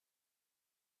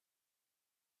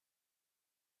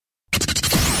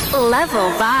Level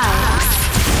vibes.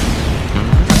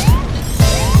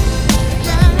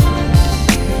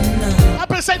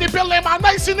 Up inside the building, man,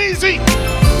 nice and easy.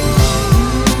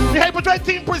 The HyperDrive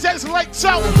team presents Lights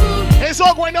Out. It's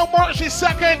all going on March the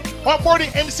 2nd on board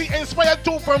the MC Inspire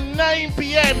 2 from 9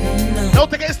 p.m. No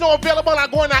tickets now available are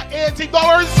going at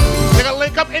 $80. You can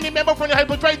link up any member from the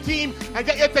HyperDrive team and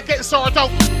get your tickets sorted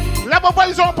out. Level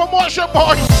vibes on promotion,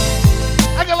 boy.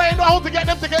 I can let you know how to get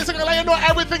them tickets. I can let you know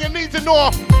everything you need to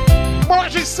know.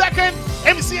 March the 2nd,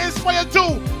 MC Inspire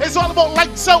 2. It's all about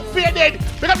Lights Out, Faded.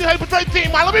 Pick up the HyperDrive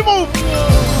team, man. Let me move.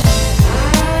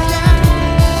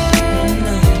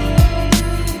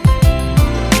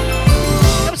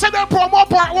 Send that promo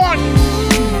part 1.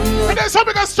 And then so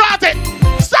we can start it.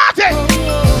 Start it.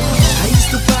 I used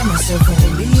to pride myself on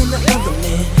being the other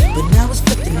man, but now it's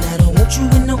flipping. I don't want you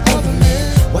in no other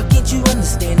man. Why can't you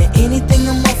understand that anything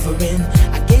I'm offering?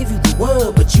 I gave you the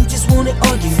word, but you just wanted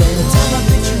argument. From the time I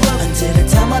picked you up until the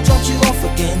time I dropped you off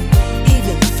again.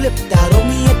 Even flipped out on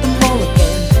me at the mall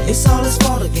again. It's all his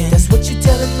fault again. That's what you're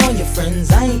telling all your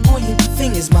friends. I ain't pointing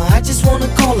fingers, ma. I just wanna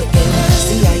call again.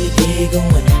 See how your day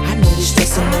going. I know you're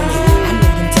stressing on you. I know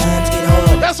them times get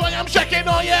hard. That's why I'm checking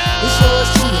on you. It's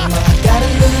yours truly, ma. I got a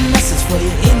little message for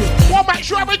you. Anything. Wanna make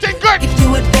sure everything good. I can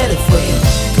do it better for you.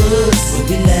 Cause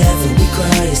when we laugh and we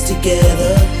cry, it's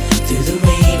together. Through the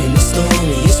rain and the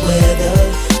stormiest weather.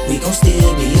 We gon'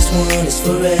 still be as one, it's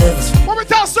forever. When we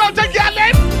tell something,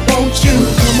 yelling. Won't you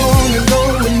come on and go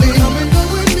with me?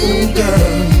 Ooh,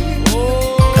 girl.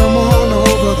 Come on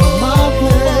over to my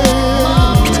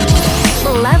place.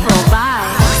 Level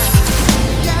vibes.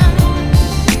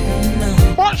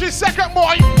 March the 2nd,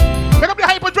 boy. Pick up the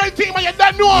HyperDrive team and you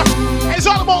done know. It's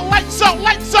all about Lights Out,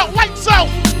 Lights Out, Lights Out.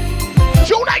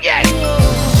 Shoot again.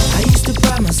 I used to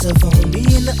pride myself on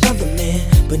being the other man,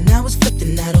 but now it's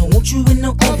flipping. I don't want you in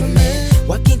no other man.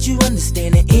 Why can't you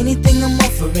understand that anything I'm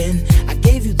offering? I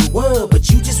gave you the word, but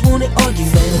you just wanted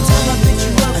argument. From the time I picked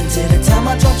you up until the time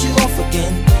I dropped you off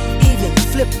again. Even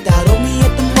flipped out on me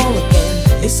at the mall again.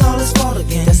 It's all his fault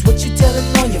again. That's what you're telling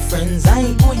all your friends. I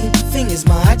ain't pointing fingers,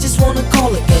 ma. I just wanna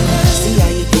call again. See how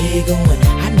your day going.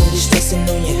 I know you're stressing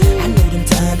on you. I know them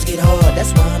times get hard.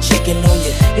 That's why I'm checking on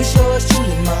you. It's yours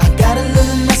truly, ma. I got a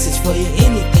little message for you.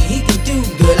 Anything he can do,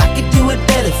 girl, I can do it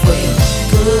better for you.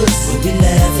 Cause when we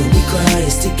laugh and we cry,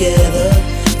 it's together.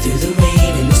 Through the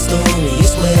rain and the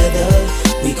stormiest weather.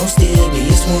 We gon' still be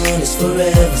as one, it's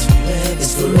forever.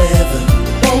 It's forever.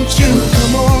 Won't you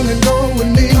come on and go with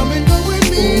me?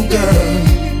 Ooh, girl.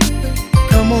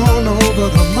 Come on over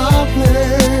to my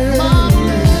place. I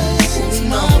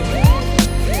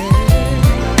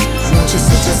want you to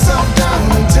sit yourself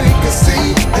down and take a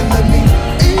seat and let me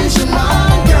ease your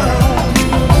mind, girl.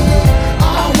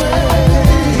 I'll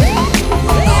wait.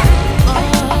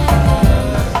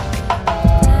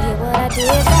 Tell you what I did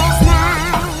last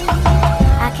night.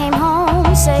 I came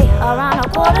home, say around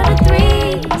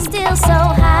 2:45. Still so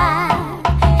high,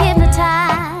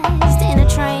 hypnotized in a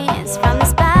trance from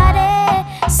this body,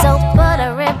 so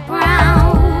buttery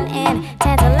brown and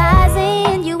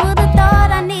tantalizing. You would have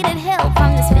thought I needed help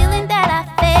from this feeling that I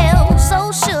felt.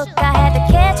 So shook, I had to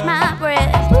catch my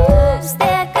breath. Oops,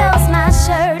 there goes my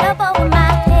shirt up over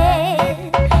my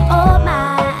head. Oh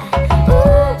my,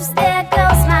 oops, there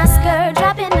goes my skirt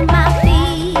dropping to my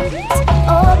feet.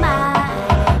 Oh my,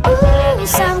 ooh,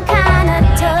 some kind of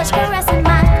touch caressing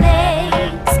my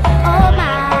legs. Oh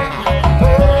my,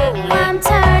 ooh, I'm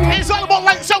turning. It's all about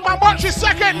Lights Out, man. March the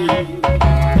 2nd.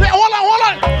 Hey, hold on.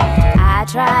 I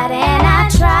tried and I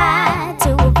tried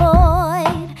to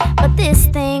avoid, but this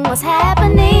thing was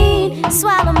happening.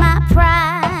 Swallow my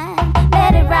pride,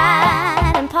 let it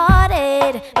ride and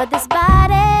parted. But this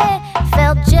body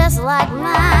felt just like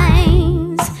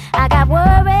mine. I got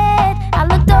worried, I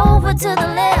looked over to the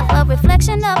left, a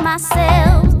reflection of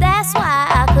myself. That's why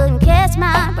I couldn't catch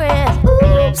my breath.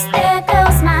 Oops, there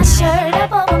goes my shirt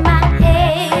up over my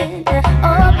head.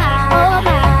 Oh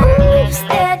my, oops,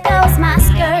 there goes my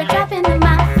skirt dropping to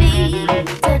my feet.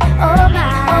 Oh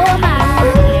my,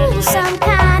 ooh, some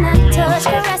kind of touch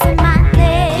caressing my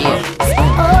legs.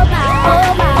 Oh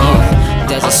my,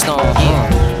 there's a storm.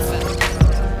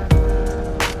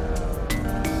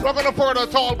 We're gonna pour the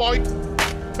tall, boy.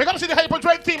 We're gonna see the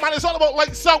HyperDrive team, man. It's all about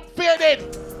Lights Out,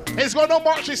 Faded. It's going on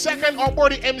March the 2nd on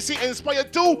board the MC Inspire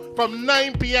 2 from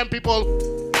 9 p.m. people.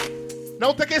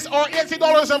 Now tickets are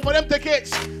 $80, and for them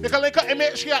tickets, you can link up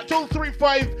MHK at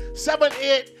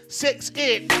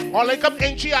 235-7868, or link up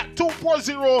NG at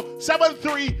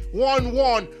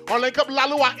 240-7311, or link up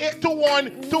Lalu at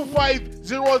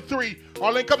 821-2503,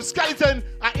 or link up Skeleton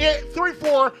at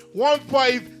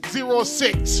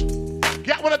 834-1506.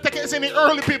 Get one of the tickets in the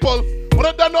early, people. But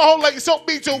I don't know how like so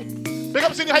B2. Big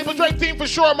up to the HyperDrive team for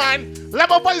sure, man.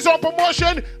 Level boys on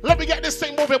promotion. Let me get this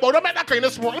thing moving, but don't make that kind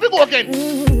of sport. Let me go again.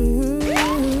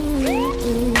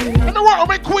 And the world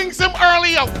make Queens them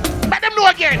early out. Let them know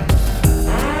again.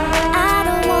 I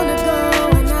don't wanna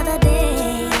go another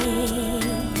day,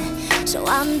 so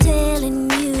I'm telling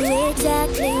you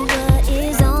exactly what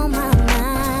is on my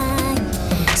mind.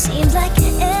 Seems like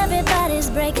everybody's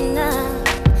breaking up,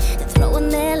 they're throwing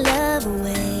their love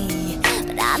away,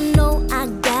 but I know I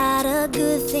got a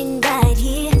good thing right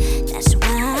here. That's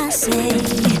why I say,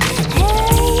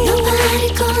 hey, nobody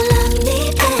gonna love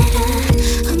me better.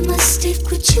 I must stick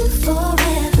with you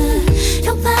forever.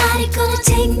 Nobody gonna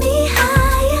take me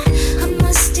higher. I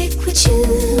must stick with you.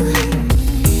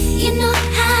 You know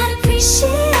how to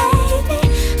appreciate me.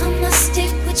 I must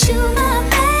stick with you, my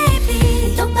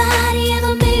baby. Nobody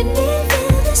ever made me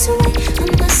feel this way. I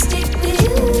must stick with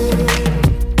you.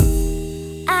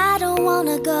 I don't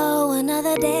wanna go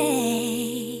another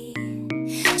day,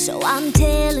 so I'm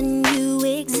telling you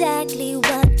exactly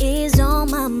what is on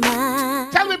my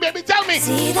mind. Tell me, baby, tell me.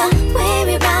 See the way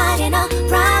we ride in our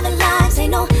private lives,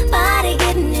 ain't nobody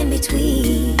getting in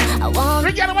between. I want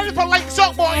We get ready for Lights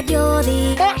Up, boy. you're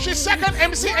the March the 2nd,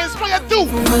 MC Inspire 2.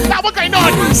 Now what going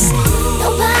on?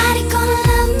 nobody gonna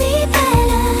love me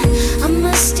better. I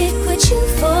must stick with you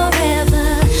forever.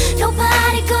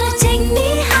 Nobody gonna take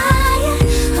me higher.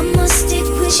 I must stick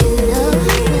with you.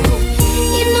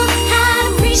 You know how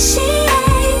to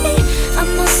appreciate me. I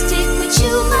must stick with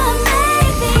you, my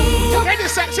baby. Get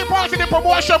this sexy part in the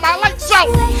promotion, man. Lights Up.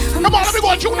 Come on, let me go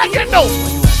and tune again now.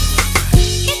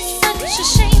 It's such a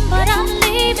shame, but I'm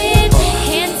leaving.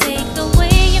 Can't take the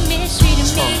way you mistreated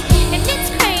me. And it's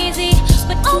crazy,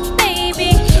 but oh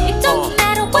baby, it don't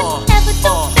matter whatever,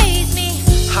 don't faze me.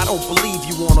 I don't believe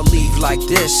you wanna leave like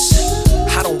this.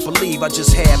 I don't believe I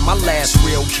just had my last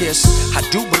real kiss. I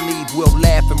do believe we'll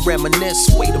laugh and reminisce.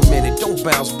 Wait a minute, don't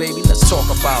bounce, baby. Let's talk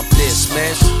about this,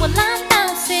 man. Well, I'm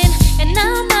bouncing and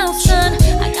I'm out, son.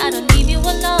 I gotta leave you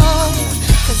alone,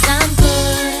 cause I'm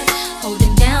good,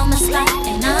 holding down my spot,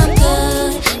 and I'm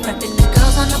good, repping the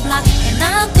girls on the block, and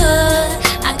I'm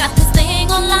good. I got this thing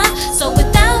on lock, so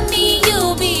without me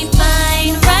you'll be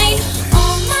fine, right?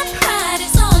 All my pride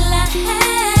is all I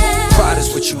have. Pride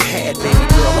is what you had, baby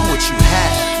girl. I'm what you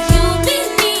have. You'll be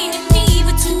needing me,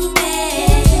 but too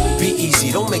bad. Be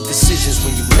easy, don't make decisions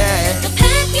when you're mad. The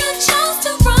path you chose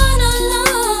to run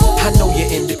alone. I know you're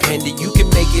independent, you can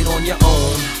make it on your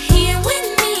own. Here with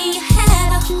me, you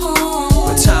had a home.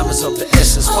 But time is of the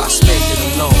essence, why spend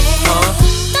it alone, huh?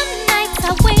 The nights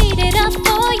I waited up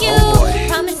for you. Oh boy.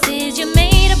 Promises you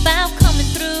made about coming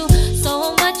through.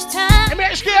 So much time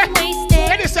MHK, wasted.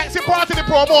 get this sexy part in the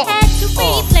promo. Had to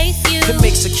replace you. That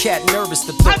makes a cat nervous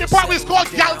to And the part is called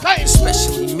Gal Time.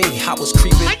 Especially me, I was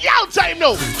creeping. And Gal Time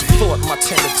now. Thought my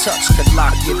tender touch could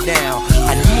lock you down.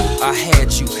 I knew I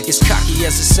had you, it's cocky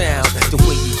as it sounds. The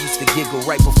way you used to giggle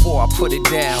right before I put it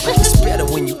down. It's better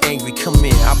when you angry, come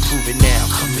in, I'll prove it now.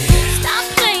 Come in. Stop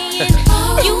playing.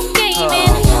 You gave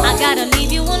in. I gotta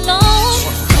leave you alone.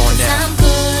 Come on 'Cause now. I'm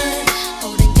good,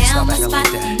 holding down Stop my acting spot,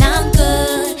 like that. and I'm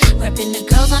good, repping the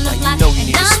girls on the Now you block, know you and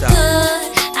need to I'm stop. good.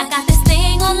 I got this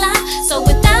thing on lock, so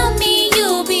without me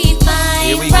you'll be fine,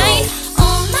 Here we go. right?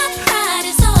 All my pride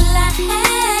is all I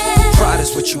have. Pride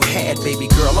is what you had, baby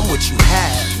girl, I'm what you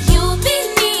have. You'll be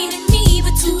needing me,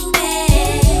 but too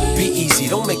bad. Be easy,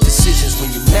 don't make decisions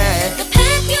when you're mad. The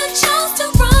path you chose to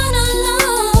run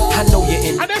alone. I know you're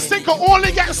in. And this thing can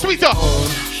only get sweeter.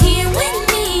 Here with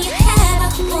me, you had a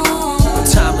home. But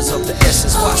time is of the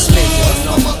essence, why spend it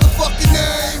My alone? motherfucking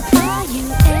name. Are you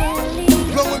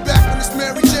Ellie? Blowing back on this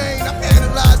Mary Jane. I'm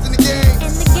analyzed in the game.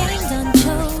 And the game done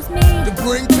chose me. To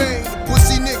bring pain to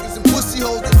pussy niggas and pussy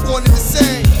hoes that wanted the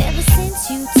same. Ever since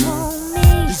you told me.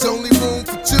 There's only room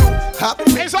for two. Hop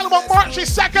in. It's all about March the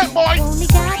 2nd, boy. Only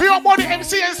got We on board the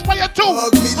MC Inspire 2.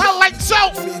 I like so.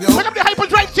 Look up the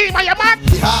HyperDrive team, are you mad?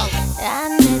 We holler.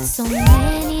 I met so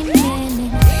many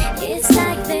men. It's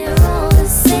like they're all the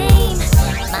same.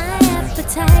 My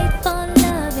appetite for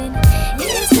loving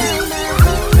is like my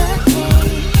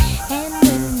hurricane. And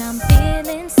when I'm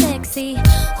feeling sexy,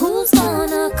 who's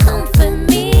gonna comfort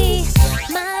me?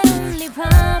 My only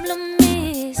problem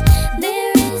is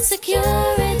their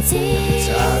insecurity.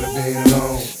 Tired of being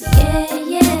alone. Yeah,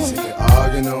 yeah, Sick of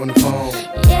arguing on the phone.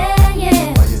 yeah,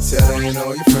 yeah, While you're telling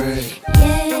all your friends.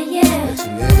 yeah, yeah. But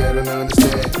you nigga don't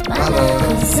understand my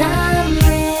love. 'Cause I'm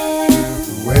real.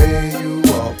 The way you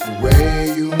walk, the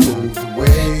way you move, the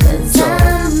way you talk.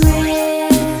 I'm real.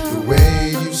 The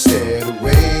way you stare, the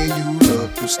way you look,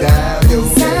 you style your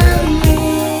hair. I'm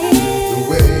real. The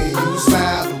way you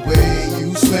smile, the way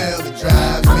you smell, it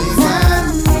drives me wild.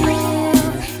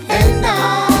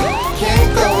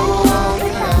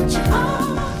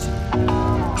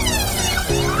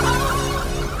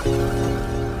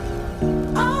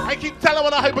 keep telling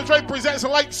when HyperDrive presents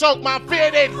Lights Out, my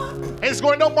faded. It's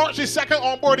going on March the 2nd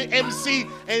on board the MC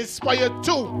Inspire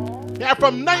 2. Yeah,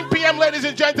 from 9 p.m., ladies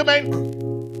and gentlemen.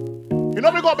 You know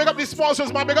we gonna big up these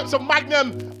sponsors, man. Big up to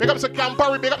Magnum, big up to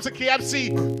Campari, big up to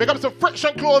KFC, big up to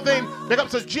Friction Clothing, big up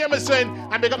to Jameson,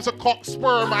 and big up to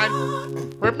Cockspur, man.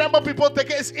 Remember, people,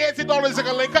 tickets $80. You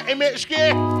can link up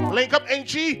MHK, link up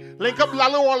NG, link up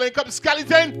Lalo, or link up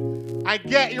Skeleton, and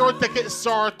get your tickets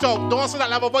sorted out. Don't say that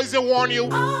level voice, they warn you.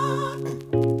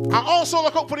 I also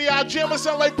look out for the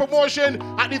Jameson live promotion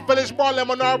at the Village Bar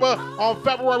Lemon Arbor on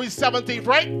February 17th,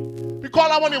 right? We call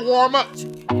that one the warm up.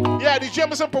 Yeah, the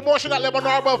Jameson promotion at Lemon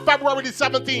Arbor, February the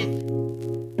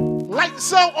 17th.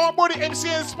 Lights out on board the MC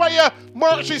Inspire,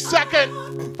 March the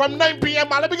 2nd, from 9 p.m.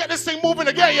 Man, let me get this thing moving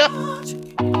again, yeah?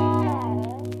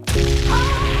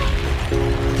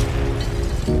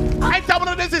 I tell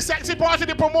you this is sexy part of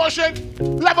the promotion.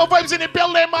 Level vibes in the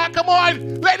building, man. Come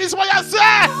on. Ladies, what you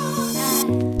say?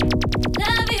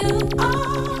 Love you,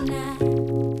 and I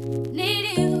need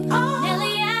you,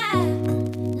 Nelly, I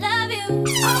love you,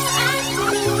 I do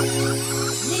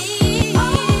need you.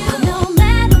 No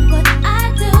matter what I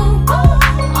do,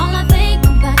 all I think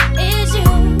about is you.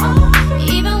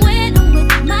 Even when I'm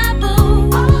with my boo,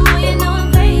 you know I'm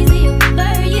crazy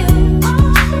over you.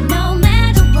 No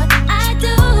matter what I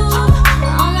do,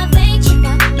 all I think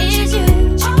about is you.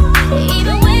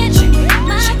 Even when I'm with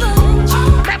my boo.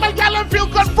 Let my gal feel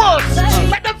good first.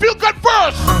 Let them feel good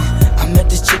first. I met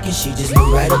this chick and she just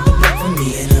moved right up the block for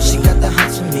me. And she got the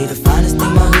hots for me, the finest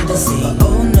thing my hood has seen.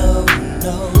 Oh no,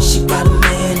 no, she got a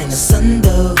man and a son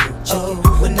though. Oh,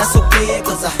 when that's okay,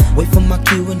 cause I wait for my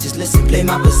cue and just listen, play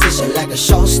my position like a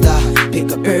show star.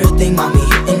 Pick up everything, mommy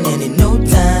hitting, and in no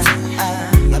time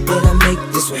I better make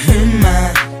this with him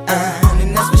mine.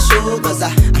 And that's for sure, cause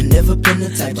I never been the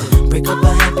type to break up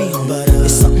a happy home. But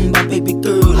it's something about baby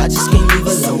girl, I just can't leave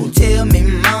alone. Tell me,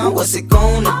 mom, what's it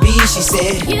gonna be? She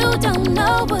said, you don't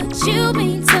know what you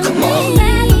mean to come me. on. No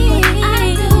matter what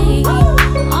I do,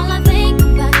 all I think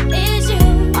about is you.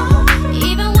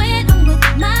 Even when I'm with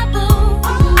my boo,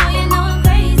 you know I'm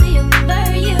crazy over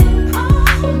you.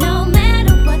 No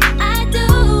matter what I do,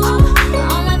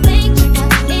 all I think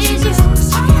about is you.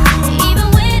 Even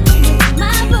when I'm with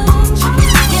my boo,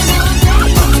 you know I'm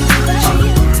crazy over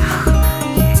you.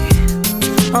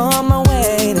 On my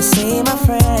way to see my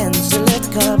friends, she lived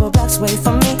a couple blocks away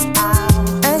from me.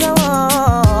 As I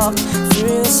walked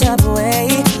through the subway,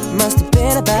 must have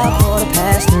been about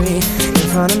 3:15. In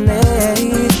front of me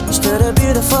stood a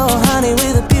beautiful honey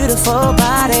with a beautiful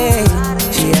body.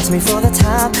 She asked me for the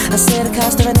time, I said the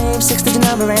cost of her name, 6-digit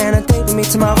number, and a date with me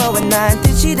tomorrow at 9.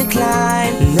 Did she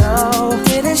decline? No.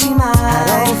 Didn't she mind?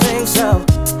 I don't think so.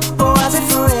 Was it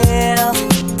for real?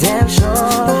 Damn sure.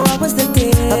 What was the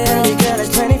deal? A pretty girl is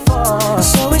 24,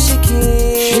 so is she cute?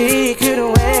 She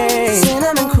couldn't wait.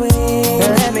 Cinnamon queen,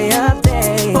 let me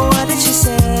update. What did she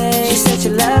say? She said she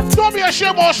loved. Don't be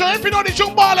ashamed, also. If you know the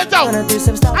jump ball it Wanna out. do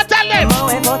some stuff. I tell them. I'm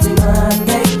away for till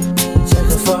Monday. Took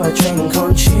her for a drink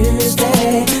on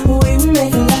Tuesday. We were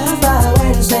making love by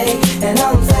Wednesday, and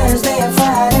on Thursday and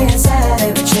Friday and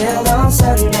Saturday we chilled on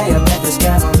Sunday. I met this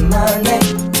guy on Monday.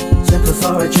 Took her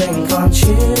for a drink on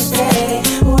Tuesday.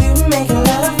 We were making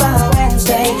love by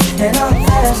Wednesday, and on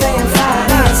Thursday and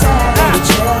Friday and Saturday we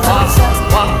chilled on Sunday.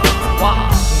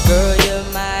 Girl, you're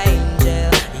my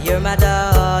angel, you're my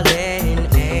darling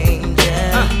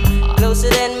angel. Closer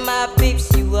than my peeps,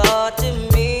 you are to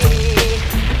me,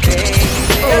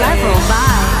 baby. Level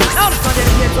vibes. Now this one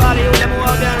dedicated to all of you, them who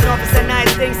out there and know to say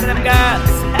nice things to them girls.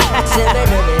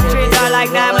 Treat her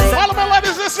like diamonds All of my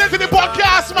ladies listening to the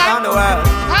podcast, around man. the world.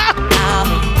 Huh?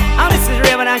 And this is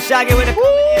Raven and Shaggy with the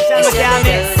combination with the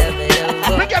mix.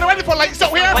 We getting ready for lights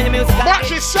out here. When your music March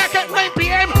the 2nd, 9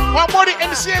 p.m. on board the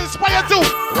MC Inspire 2.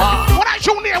 What I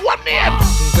your name? What name?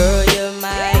 Girl, you're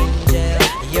my angel,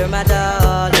 you're my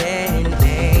darling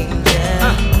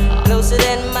angel. Closer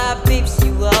than my peeps,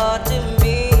 you are to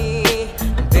me,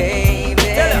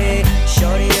 baby.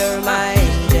 Shorty, you're my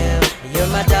angel, you're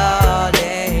my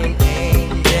darling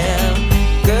angel.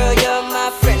 Girl, you're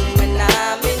my friend when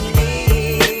I'm in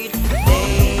need,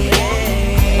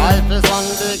 baby. Life is one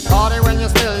big party when you're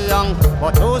still young,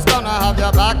 but who's gonna have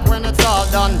your back when it's all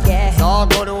done? Yeah. It's all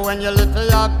good when you live for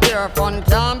your pure fun.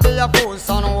 Can't be a fool,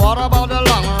 son. What about the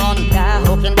long run? Yeah.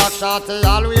 Looking back, shorty,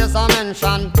 always a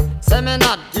mention. Say me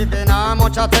not giving her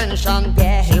much attention.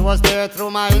 Yeah. She was there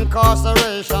through my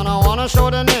incarceration. I wanna show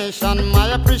the nation my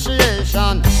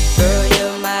appreciation. Girl,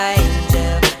 you're my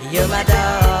angel, you're my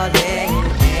darling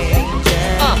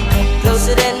angel.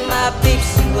 Closer than my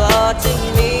peeps, you are to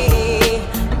me,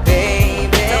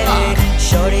 baby.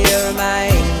 Shorty, you're my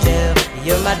angel,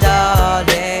 you're my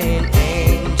darling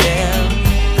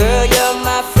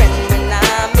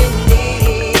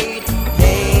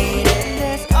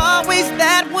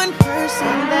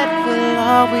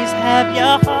have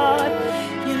your heart.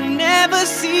 You'll never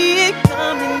see it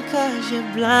coming, cause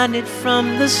you're blinded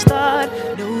from the start.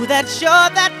 Know that you're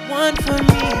that one for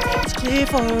me. It's clear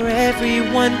for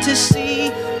everyone to see.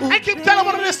 I keep telling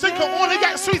one of this thing, only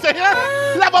got sweets in here.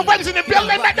 Level vibes in the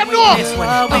building, make them know.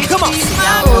 Come on.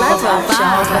 I don't know about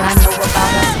y'all, but I know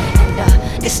about us.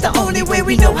 And it's the only way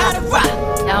we know how to rock.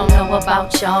 I don't know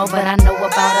about y'all, but I know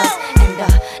about us.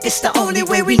 And it's the only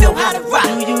way we know how to rock.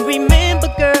 Do you remember,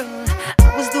 girl?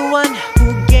 I was the one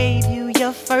who gave you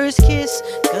your first kiss.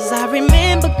 Cause I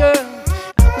remember, girl,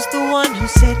 I was the one who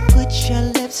said put your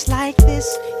lips like this.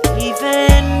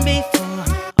 Even before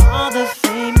all the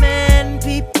fame and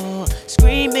people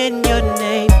screaming your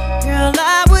name. Girl,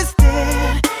 I was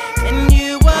there and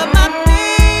you were my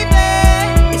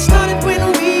baby. It started when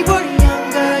we were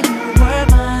younger, you were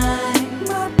mine.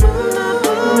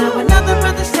 Now another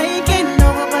brother's taking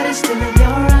over, but it's still in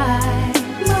your eyes.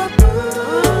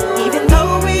 Even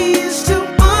though we used to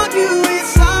argue,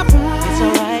 it's alright. It's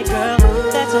alright, girl,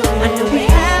 that's okay. I know we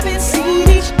haven't seen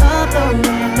each other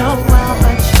in a while,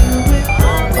 but you will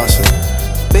always.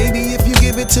 Baby, if you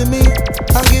give it to me,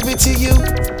 I'll give it to you.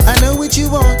 I know what you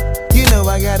want, you know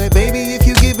I got it. Baby, if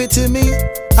you give it to me,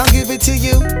 I'll give it to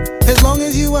you. As long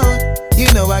as you want,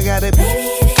 you know I got it. Baby,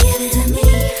 if you give it to me,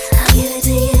 I'll give it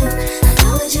to you. I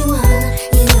know what you want,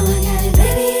 you know I got it.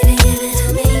 Baby, if you give it to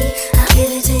me, I'll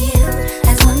give it to you.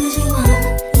 As long as you want, you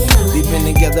know I got it. We've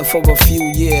been together for a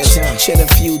few years, shed a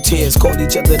few tears, called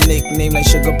each other nicknames like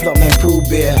Sugar Plum and Pooh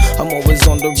Bear. I'm always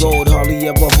on the road, hardly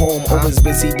ever home. Always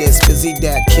busy this, busy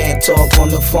that, can't talk on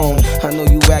the phone. I know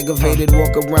you aggravated,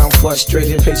 walk around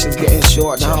frustrated. Patience getting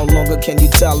short, how longer can you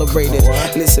tolerate it?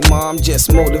 Listen, ma, I'm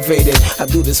just motivated. I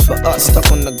do this for us,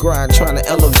 stuck on the grind, trying to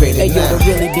elevate it. Hey, yo, to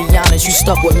really be honest, you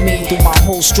stuck with me through my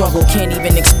whole struggle. Can't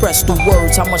even express through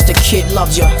words how much the kid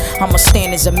loves you. I'ma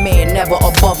stand as a man, never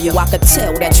above you. I could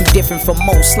tell that you different from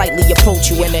most, slightly approach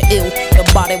you in the ill.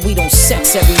 About it, we don't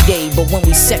sex every day, but when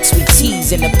we sex, we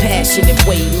tease in a passionate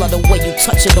way. Love the way you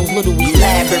touch it, those little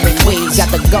elaborate ways. Got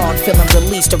the guard feeling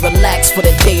released to relax for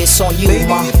the day. It's on you, baby,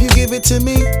 ma. if you give it to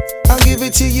me, I'll give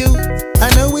it to you. I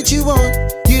know what you want,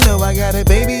 you know I got it.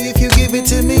 Baby, if you give it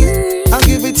to me, I'll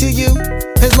give it to you.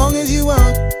 As long as you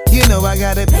want, you know I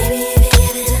got it. Baby, if you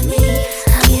give it to me,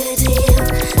 I'll give it to you.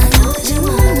 I know what you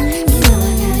want, you know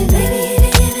I got it. Baby, if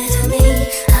you give it to me,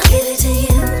 I'll give it to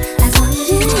you. As long as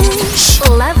you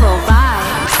want. level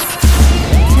vibes.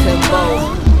 Timbo,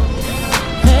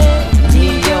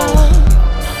 Neo,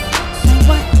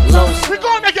 Los. We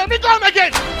going again, we going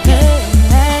again.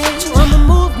 I'm a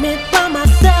movement by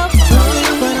myself,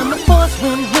 but I'm a force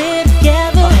when we're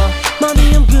together.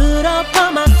 Mommy, I'm good all by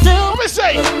myself. Let me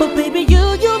say, but baby,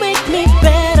 you make me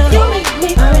better. You make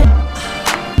me better.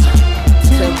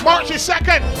 March the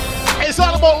 2nd, it's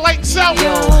all about lights out.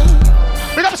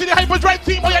 We got to see the HyperDrive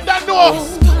team, what you done know.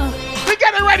 We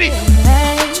getting ready.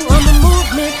 I'm a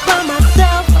movement by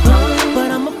myself,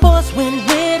 but I'm a force when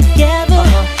we're together.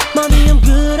 Mommy, I'm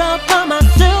good all by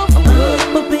myself,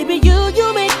 but baby,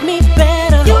 you make me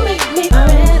better. You make me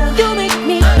better. You make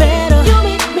me better. You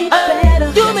make me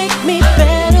better. You make me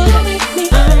better. You make me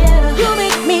better. You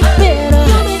make me better.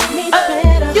 You make me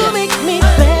better. You make me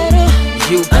better.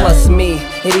 You plus me,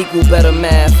 it equal better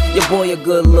math. Your boy a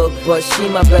good look, but she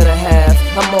my better half.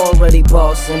 I'm already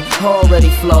bossing, already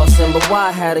flossing, but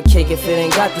why have a cake if it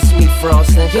ain't got the sweet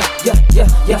frosting? Yeah.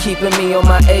 You're keeping me on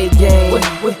my A game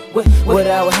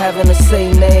without having to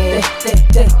say name.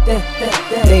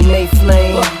 They may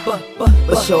flame,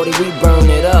 but shorty, we burn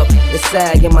it up. The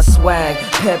sag in my swag,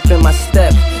 pep in my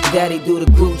step. Daddy do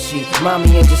the Gucci,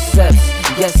 mommy in Giuseppe's.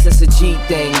 Yes, it's a G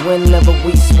thing. Whenever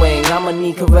we swing, I'ma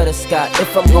need Coretta Scott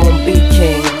if I'm gonna be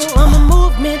king. I'm a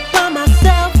movement by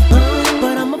myself,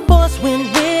 but I'm a force when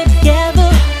we're together.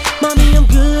 Mommy, I'm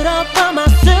good all by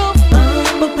myself,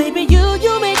 but baby,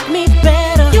 you make me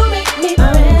better. You make me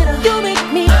better. You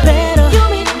make me better. You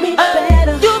make me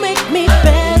better. You make me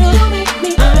better. You make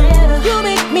me better. You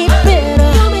make me better.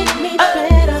 You make me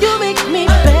better. You make me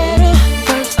better.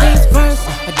 First things first,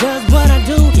 I does what I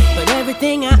do, but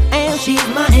everything I am, she's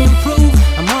my improve.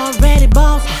 I'm already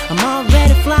boss, I'm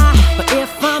already fly, but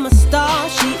if I'm a star,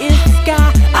 she is the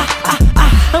sky.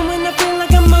 And when I feel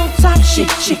like I'm on top, she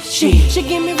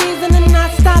give me reason to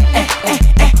not stop.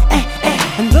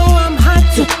 And though I'm hot,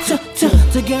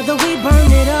 together we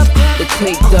burn it up. The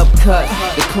taped up cut,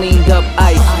 the cleaned up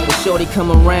ice. When shorty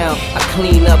come around, I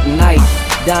clean up nice.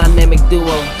 Dynamic duo,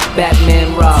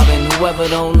 Batman, Robin. Whoever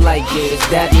don't like it, it's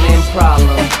that man problem.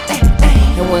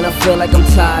 And when I feel like I'm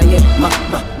tired,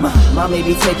 my may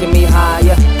be taking me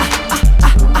higher.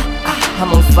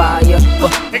 I'm on fire. You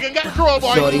can get cruel,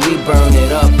 boy. Shorty, we burn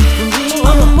it up.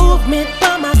 I'm a movement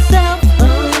by myself,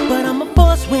 but I'm a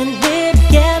force when we're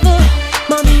together.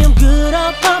 Mommy, I'm good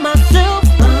all by myself,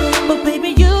 but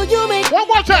baby, you make one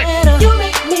more time. Better. You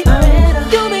make me better.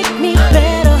 You make me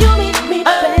better. You make me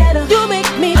better. You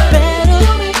make me better.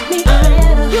 You make me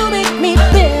better. You make me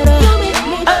better. You make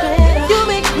me better. You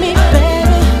make me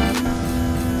better.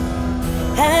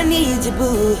 I need you,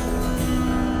 boo.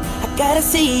 I gotta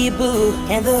see you, boo.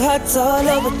 And the hearts all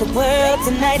over the world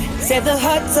tonight. Say the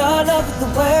hearts all over the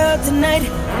world tonight.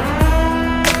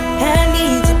 I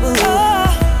need you, boo. I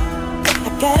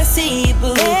gotta see you,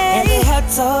 boo. And the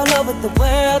hearts all over the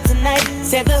world tonight.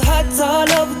 Say the hearts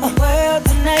all over the world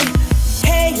tonight.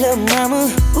 Hey, little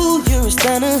mama, ooh, you're a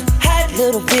stunner. Hot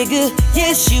little figure,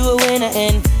 yes, you a winner.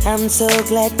 And I'm so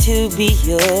glad to be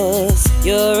yours.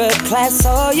 You're a class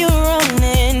all your own.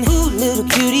 And ooh, little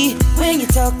cutie, when you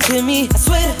talk to me, I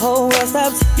swear the whole world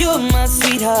stops. You're my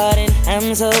sweetheart, and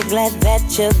I'm so glad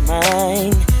that you're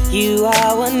mine. You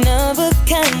are one of a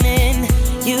kind, and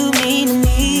you mean to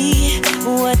me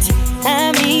what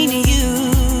I mean to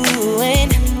you.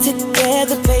 And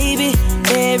together, baby,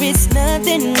 there is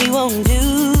nothing we won't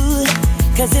do.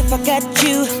 Cause if I got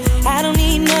you, I don't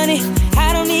need money,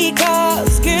 I don't need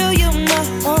cars. Girl, you're my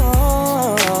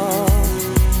own.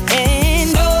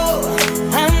 And oh,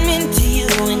 I'm into you,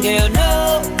 and girl,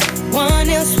 no one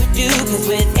else would do. Cause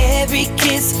with every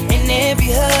kiss and every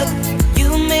hug,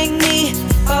 you make me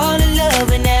fall in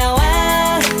love. And now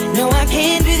I know I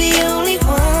can't be the only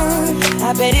one.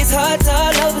 I bet it's hearts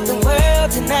all over the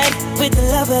world tonight. With the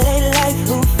love of their life,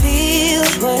 who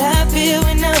feels what I feel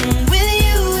when I'm with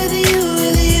you, with you,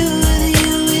 with you, with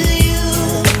you, with you,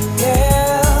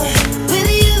 girl. With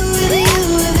you, with you,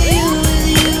 with you, with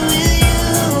you, with you.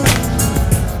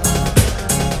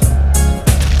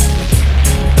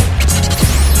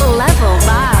 Level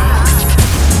vibes.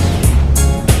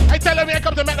 I tell them, I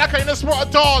come to make that kind of sport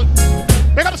at all.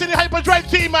 Big up to the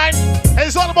HyperDrive team, man.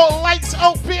 It's all about lights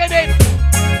out, PNN.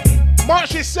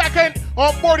 March the 2nd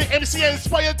on board the MC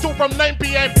Inspired 2 from 9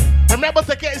 p.m. Remember,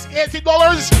 ticket is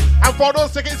 $80. And for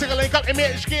those tickets, you can link up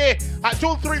MHK at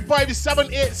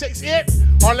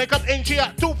 235-7868 or link up NG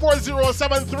at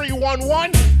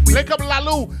 240-7311. Link up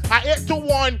Lalu at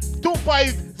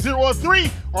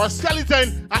 821-2503 or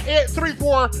Skeleton at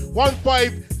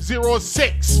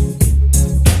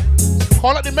 834-1506.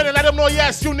 Call up the men and let them know,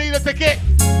 yes, you need a ticket.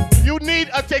 You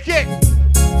need a ticket.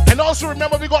 And also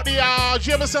remember, we got the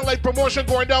Jameson Light promotion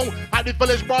going down at the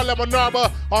Village Bar Lemon Arbor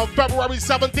on February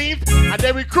 17th. And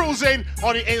then we cruising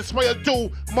on the Inspired 2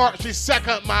 March the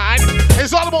 2nd, man.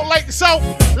 It's all about lights out.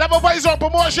 Level Vibes on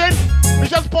promotion. We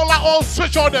just pull that all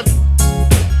switch on them.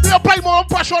 We apply more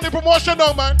pressure on the promotion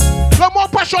now, man. No more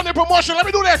pressure on the promotion. Let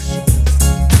me do this.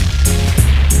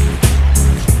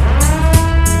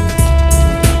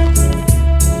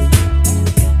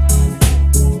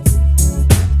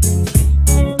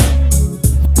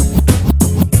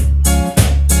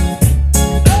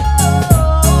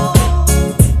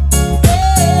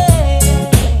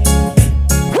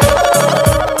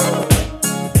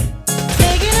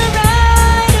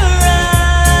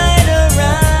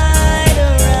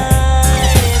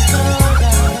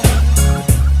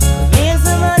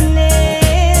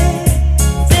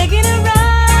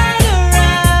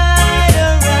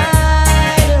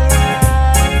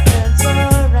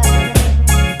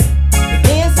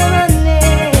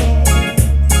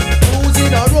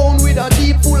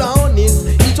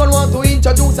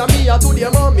 To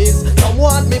their mummies. Some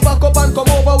want me back up and come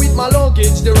over with my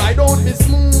luggage. The ride won't be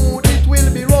smooth, it will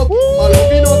be rough. My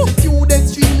loving attitude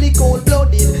extremely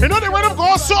cold-blooded. You know the rhythm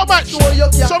goes so much, so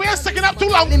we ain't sticking up too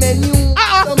long. The menu,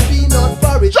 some peanut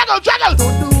porridge. Juggle, juggle. To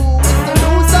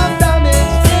do some damage.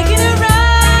 Taking a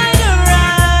ride,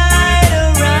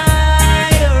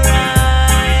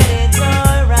 it's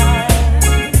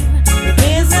alright.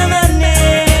 Here's some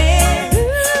money.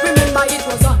 Remember it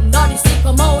was under the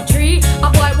sycamore tree. A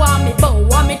boy want me bow,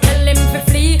 want me tell him to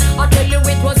flee. I tell you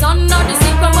it was under the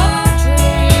sycamore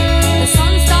tree. The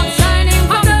sun stopped shining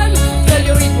for them. Tell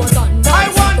you it was under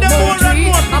the sycamore tree.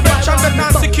 A boy want me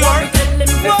bow, want me tell him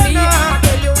to flee. I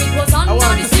tell you it was under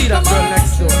the sycamore tree.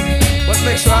 But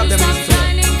make sure I have them in store.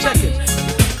 Check it.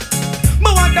 Me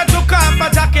want to took off for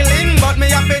Jacqueline, but me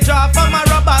have to draw for my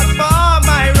robbers, for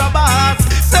my robbers.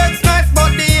 Sex nice,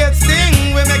 but the hate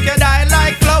sting. We make you die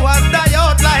like flowers, die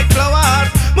out like flowers.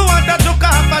 Me want to took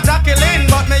off for Jacqueline,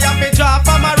 but me have to draw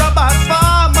for my robbers,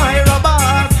 for my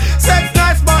robbers. Sex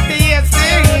nice, but the hate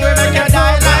sting. We make you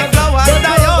die like flowers,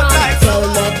 die out like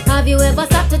flowers. Have you ever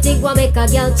stopped to think what make a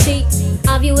girl cheat?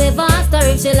 Have you ever fast or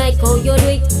if she like how you do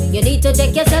it. You need to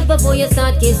check yourself before you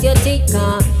start kiss your teeth.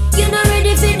 You're not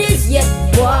ready for this yet,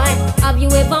 boy. Have you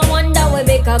ever wondered where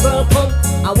make a girl come?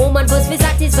 A woman must be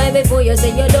satisfied before you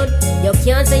say you're done. You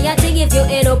can't say a thing if you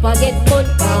end up a get fun.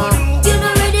 You're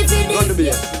not ready for this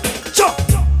yet. Chop!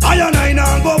 I and I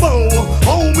now go bow.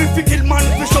 How me fi kill man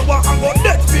fi shower and go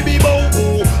dead fi be bow.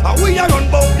 And we a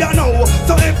run bow ya know.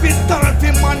 So if it start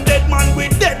fi man dead man we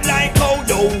dead like how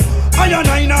yo. I and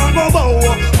I now go bow.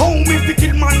 How me fi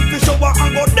kill man fi shower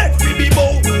and go dead fi be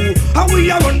bow. And we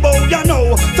a run bow ya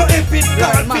know. So if it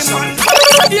start fi man.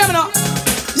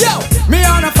 Yo, me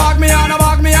on a fog, me on a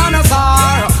bog, me on a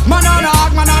star. Man on a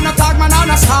hog, man on a tag, man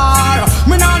on a star.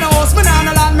 Me on a house, me on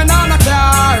a land, me on a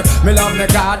car. Me love me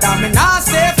God and me not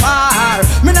stay far.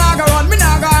 Me not go run, me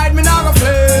not go hide, me not go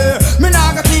flee. Me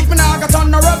not go thief, me not go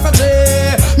turn no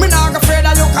refugee. Me not go afraid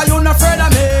of you, cause you not afraid of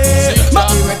me.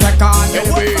 But we will take on your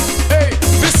way. Hey,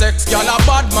 this sex girl a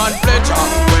bad man pleasure.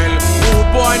 Well, good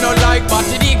boy no like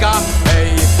body digger.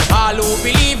 Hey, all who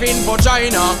believe in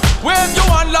vagina, wave you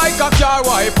on like a car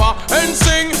wiper and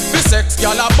sing. The sex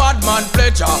girl a bad man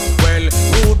pleasure. Well,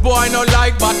 rude boy no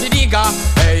like body digger.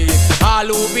 Hey, all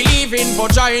who believe in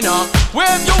vagina,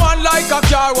 wave you on like a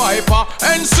car wiper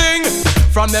and sing.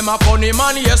 From them a funny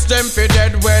man, yes them fi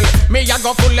dead well. Me a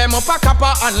go pull them up a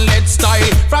copper and lead style.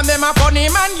 From them a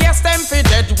funny man, yes them fi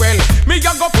dead well. Me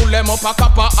a go pull them up a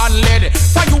copper and lead.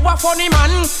 For you a funny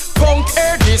man, punk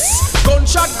hear this.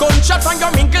 Gunshot from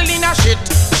your minkle in a shit.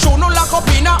 Show no lock up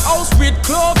in a house with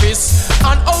Clovis.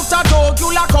 And out a dog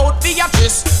you lock out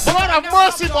Beatrice. Lord have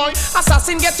mercy, boy.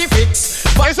 Assassin get you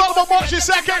fixed. But it's all about March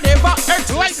 2nd. Never hurt.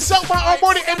 Like Selma or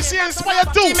more the MC Inspire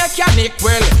 2. Mechanic,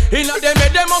 well, in a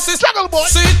them must struggle, boy.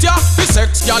 Sit ya, the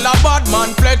sex girl a bad man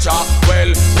pleasure.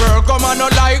 Well, girl come on no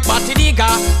like batty digger.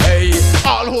 Hey,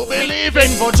 all who believe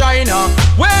in vagina,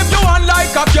 wave you on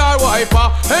like a car wiper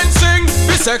and sing.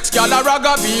 The sex girl a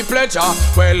ragga be pleasure.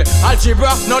 Well,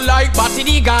 algebra no like batty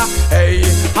digger. Hey,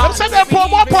 I'm saying that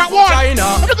part 1, part 1. I'm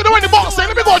not gonna do any box.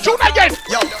 Let me go June again.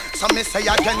 Yo, so me say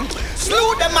again.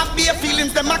 Slew them up their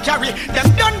feelings them a carry. Them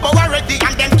done bow already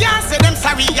and them can't say them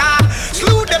sorry. Yeah,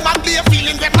 slew them up their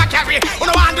feelings them a carry. You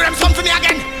know want do them something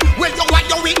again. Well, you what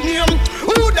you with me?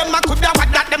 Who them a coulda what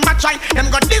that them a try?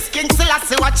 Them got this king still I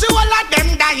say what you all of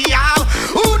them die. Yeah,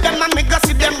 who them a me go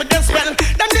see them with them spell?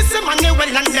 Them this money well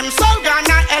and them soul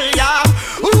gonna hell. Yeah,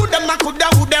 who them a coulda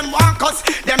who them want us?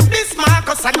 Them this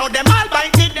Marcus I know them all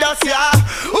by the dust. Yeah,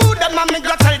 who them a me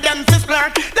go tell them to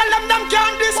splurt? Tell them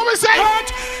can't this hurt.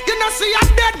 You know see a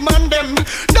dead man them,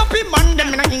 dopey man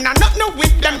them. Inna nothing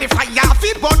with them. The fire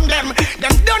fi burn them.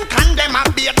 Them don't condemn a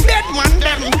be a dead man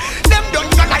them. Them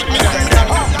don't not like me.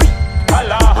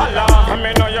 Holla, holla,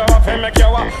 me know you fi make you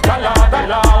walk. Holla,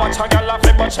 holla, watch a gyal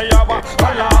fi but she a walk.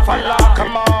 Holla, holla,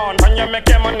 come on, when you make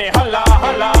your money. Holla,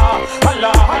 holla,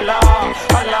 holla, holla,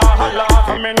 holla,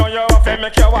 holla, me know you fi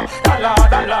make you walk. Holla,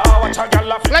 holla, watch a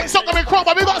gyal fi. Let's talk about crowd,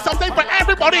 but we got something for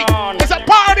everybody. It's a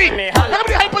party. Let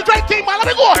me the HyperDrive team, man. Let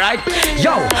me go. Right,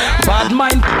 yo, bad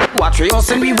mind. Watch we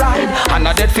hustle we ride. And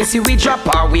a dead fissy we drop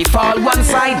or we fall one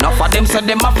side. Enough of them said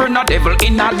them a friend a devil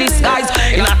in a disguise.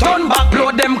 In a turn back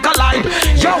blow them collide.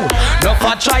 Yo, no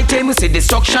for try tell me see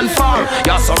destruction far.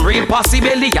 You're some real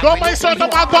possibility. Don't mind certain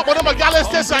man talk about them a gallus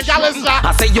this and gallus that.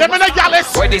 I say you them in a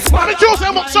gallus. Where this man the choose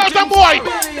them certain boy.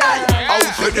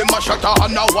 Out for them a shut up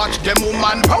and a watch them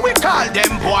woman. How we call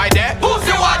them boy there? Who's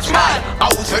the watchman?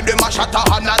 Out for them a shut up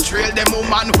and a trail them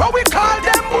woman. How we call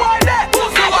them boy there?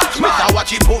 Who's the watchman? Mr.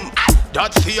 Watch it boom.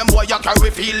 That same boy you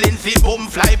carry feelings the boom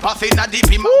fly past in a dip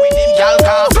him with him gal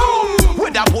car.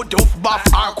 With a put off buff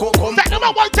or cocoa. Take them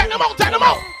out, boy, take them out, take them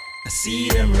out. I see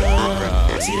them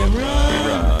run, see them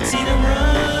run, see them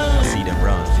run, see them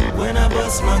run. When I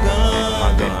bust my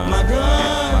gun, my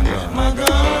gun, my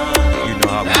gun. You know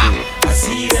how we do. I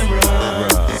see them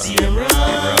run, see them run,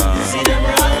 see them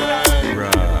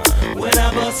run. When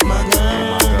I bust my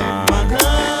gun, my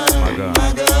gun,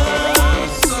 my gun.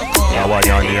 Now I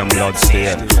your name blood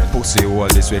stain. Pussy hole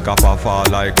this week up and fall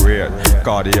like rain.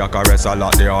 Cardiac arrest a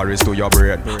lot the iris to your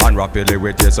brain. And rapidly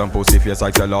with you some pussy face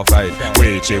like cellophane.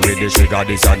 Reach it with the sugar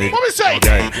this and it. What we say?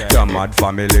 Okay, your mad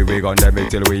family we gon' them it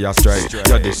till we are straight.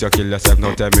 You this you kill yourself,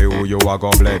 now tell me who you are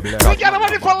gon' blame. We get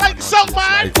ready for like so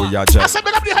man. Like we are jet. I said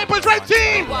up the HyperDrive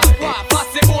team.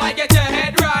 Pussy boy get your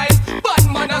head right. But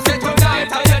man I said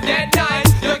tonight how you dead night.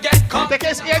 You get caught. The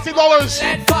case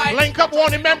 $80. Link up one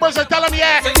of the members and tell them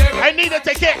yeah, I need a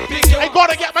ticket. I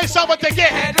gotta get myself a ticket.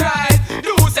 Head right.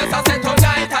 You says I said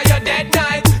tonight how you dead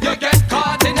night. You get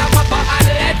caught in a papa and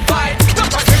lead fight.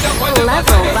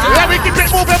 Let me keep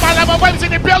it moving, my level ones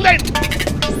in the building.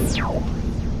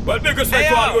 Well, big respect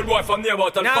to all old boy from near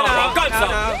about and far back. Cancer.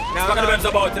 Back of the bench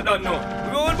about it, don't know.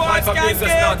 Old boy My fucking is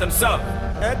not and so.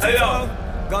 Hey yo.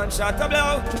 Gunshot a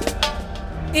blow.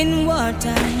 In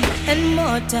wartime and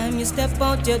more time, you step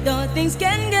out your door, things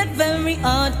can get very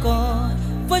hardcore.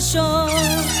 For sure,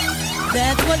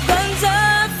 that's what guns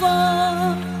are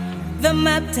for. The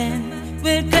map 10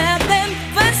 will clap them.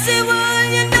 Festival,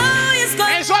 you know it's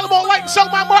going. It's all about like so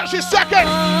my March is second.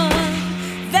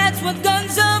 That's what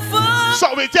guns are for.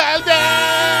 So we tell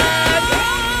them.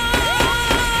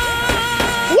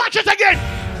 Watch it again.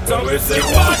 So we see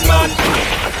bad man.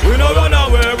 We no run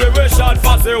away, we wish shot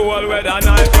fast the whole weather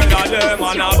night with a them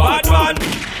and a bad man.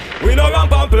 We no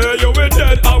ramp and play, you we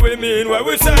dead, how we mean where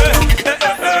we say,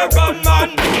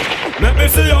 gunman. Let me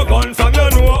see your gun from you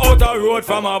know out a road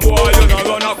from a boy, you no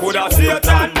run a coulda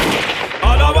Satan.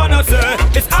 All I wanna say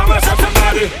is I will shot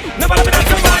somebody, never let me let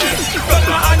somebody. Gun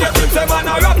and you think say man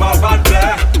a rap up and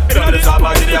play. You know the top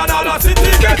of the and all the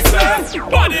city gets fair.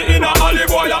 Body in a alley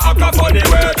boy, you act a funny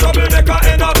way. Troublemaker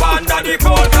in a band and the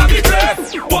cold can be clear.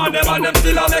 One them and them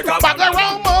still a make a back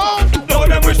around move. Now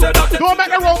them wish they that don't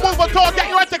make the road move at all, get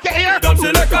your ticket here. Don't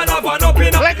select and have an up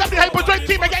in a like up the HyperDrive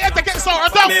team and get your ticket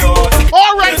sorted out.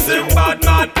 Alright. Listen bad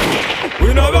man.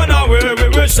 We no run away,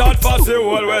 we wish shot fast the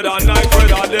whole weather night with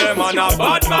a them and a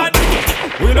bad man.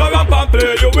 We no ramp and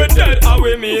play, you we dead and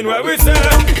we mean where we say,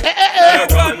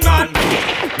 gunman.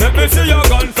 Let me see your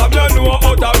gun from you know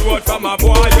out a road from a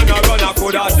boy, you no run a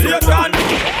coulda Satan.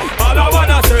 All I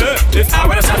wanna say is I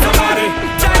will shot somebody.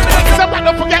 Someone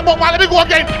don't forget about my, let me go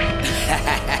again.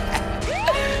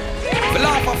 We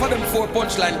laugh off of them 4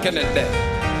 punchline Kenneth there.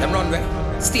 Them run where?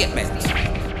 Statement.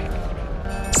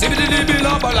 Sibidi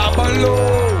laba laba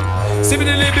low.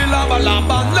 Sibidi laba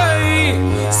laba lay.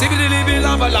 Sibidi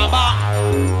laba laba.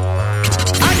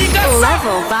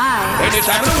 Level by.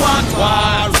 Anytime we want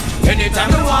war. Anytime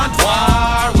we want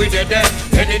war. We did it.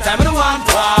 Anytime we want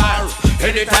war.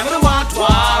 Anytime we want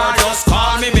war. Just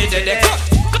call me did it.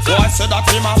 So I said that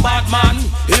him a bad man.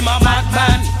 Him a bad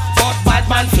man. But bad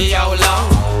man for how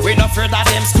long? We not afraid of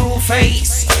them screw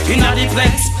face. In the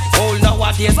place. All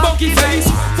nowadays monkey face.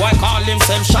 Why call him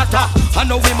same shatter? I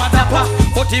know him a dapper,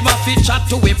 but him a fit chat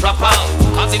to we proper.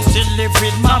 Cause him still live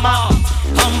with mama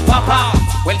and papa.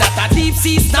 Well that a deep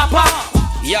sea snapper.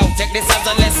 Yo, take this as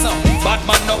a lesson. Bad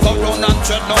man no go round and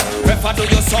tread no. Prefer do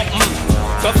you something.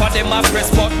 Go for them a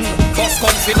press button. Bust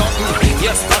comfy nothing.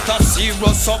 Yes, that a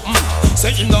serious something.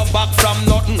 Say you no back from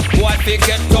nothing. Why they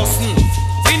get dustin'?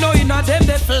 We know in a them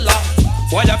they fella.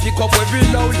 Why I pick up every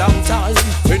long time?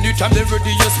 Anytime they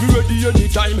ready, yes, me ready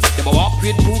anytime. They walk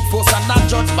with brute force and not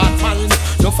judge bad mind.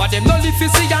 No for them, no live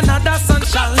to see another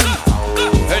sunshine.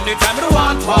 Anytime they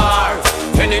want war.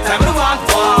 Anytime they want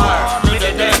war.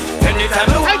 Anytime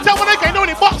they want war. I tell when I can do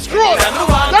the box scroll.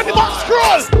 Don't the box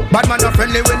scroll. Bad man not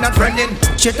friendly, we're not friending.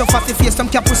 Shit off at the face, some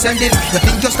cap sending. You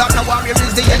think you start a warrior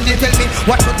is the ending. Tell me,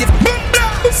 what would you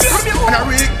and a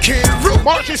real kill room.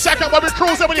 March is second when we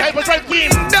cruise over the HyperDrive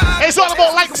team. It's all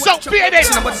about like so bearded.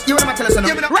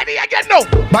 Ready again no.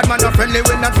 Bad man not friendly,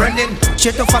 we're not friending.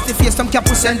 Shit off at the face, some cap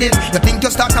sending. You think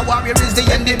you start a warrior is the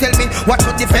ending. Tell me, what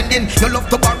you defending? You love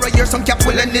to borrow here, some cap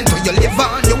will ending. To you live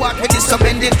on, you walk with this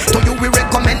subending. To you we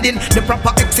recommending the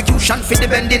proper execution for the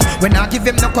bending. When I give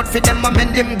him no cut for them,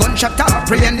 amend him. Gunshot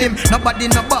apprehend him. Nobody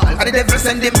no ball, and the devil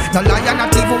send him. No lion not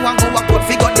even one go a cut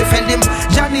figure defend him.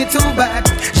 Johnny too bad,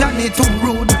 Johnny too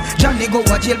rude. Johnny go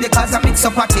to jail because I mix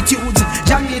up attitudes.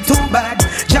 Johnny too bad,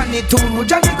 Johnny too rude.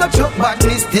 Johnny go choke bad,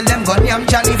 me still them gun yam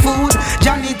Johnny food.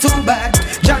 Johnny too bad,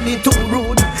 Johnny too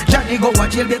rude. Johnny go to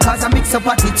jail because I mix up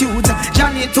attitudes.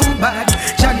 Johnny too bad,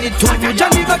 Johnny too rude.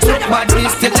 Johnny go choke bad, me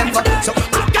still them gun. So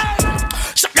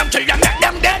shut them, kill them, make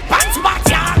them dead pants back,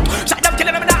 yeah. Shut them,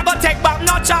 kill them, not go take back,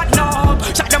 no chat, no.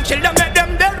 Shut them, kill them, make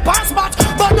them dead pants back.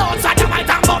 But outside them, I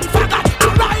can gun faggot.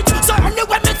 Alright, so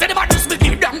anyway, me say them a this, me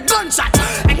give them gunshot.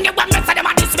 Anyway, me say them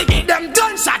a this, me give them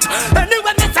gunshot.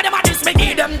 Anyway, me say them a this, me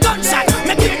give them gunshot.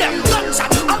 Me give them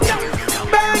gunshot. Okay.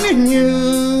 burning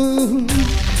you,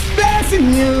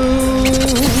 blessing you,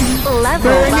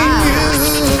 burning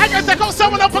you. I can take out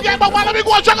someone, don't forget about one. Let me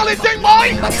go and juggle this thing,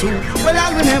 boy. Well,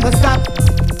 I will never stop.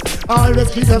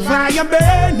 Always keep the fire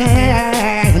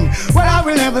burning. Well, I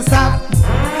will never stop.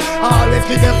 Always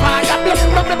keep the fire burning.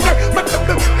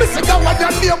 Listen, go on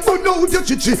your name, blood out your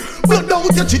chichi, blood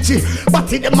out your chichi.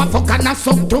 But in the motherfucker not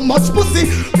suck too much pussy.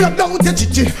 Blood out your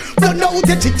chichi, blood out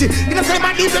your chichi. You know, say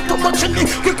man leave it too much in me.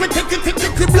 Quick,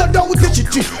 blood out your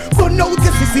chichi, blood out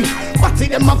your sissy. But in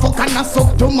the motherfucker not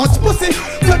suck too much pussy.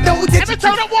 Blood out your chichi. Let me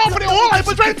turn the wall for the whole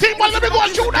HyperDrive team, but let me go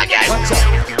and shoot again.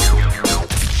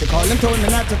 She called and told me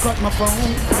not to cut my phone.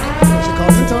 She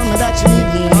called and told me that she need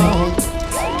me home.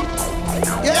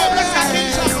 Yeah,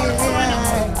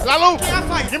 Lalu,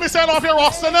 give me sign off your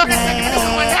roster now. Ready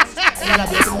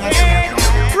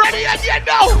again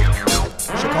now.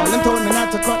 She called and told me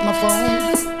not to cut my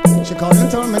phone. She called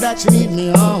and told me that she need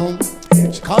me home.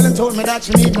 She called and told me that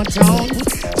she need my tone.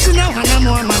 She know I know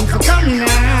more man for coming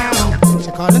now.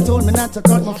 She called and told me not to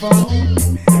cut my phone.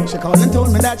 She called and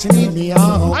told me that she need me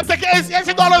home. I'm taking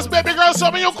 $80, baby girl. So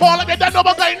when you call it, that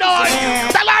number going on.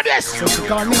 Tell her this. So she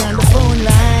called me on the phone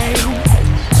line.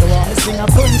 So I sing a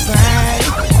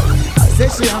punchline. Say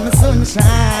she on my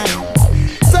sunshine.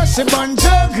 So she bun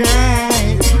jug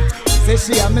right. Say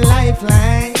she on my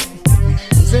lifeline.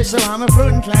 Say she on my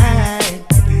front line.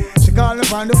 She call me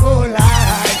on the phone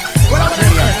line. Well,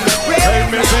 I'm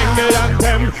Hey, me sing the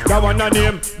anthem, that one a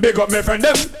name. Big up me friend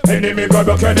them, enemy go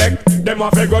broke your neck. Them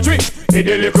want to go drink, it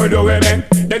the liquid do we make.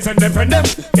 Then send them friend them,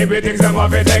 everything's them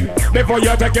want to take. Before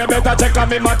you take your better check on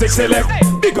me matic select.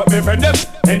 Big up me friend them,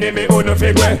 enemy who no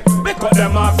figure. We cut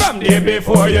them off from day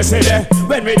before you see there.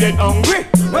 When we get hungry,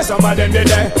 when some of them did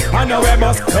there. I know we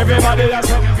must, everybody has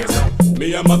something.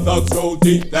 Me and my thugs go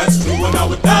deep, that's true. And I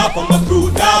would die for my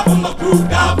crew, die for my crew,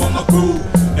 die for my crew.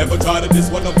 Never try to diss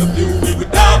one of the few. We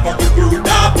would die for the crew,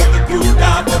 die for the crew,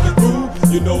 die for the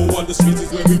crew. You know on the streets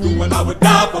is where we do. And I would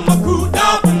die for my crew,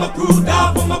 die for my crew,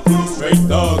 die for my crew. Straight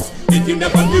thugs, if you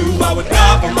never knew, I would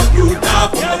die for my crew, die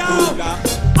for my crew.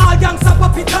 All gangsta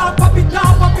pop it up, pop it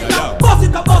up, pop it up. Boss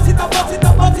it up, boss it up, boss it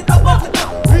up, boss it up, boss it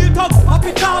up. Real talk, pop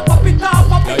it up, pop it up,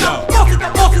 pop it up. Boss it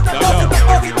up, boss it up, boss it up,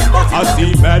 boss it up, boss it up. I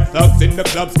see mad thugs in the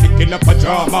clubs kicking up a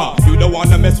drama. You don't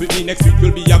wanna mess with me, next week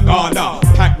you'll be a goner.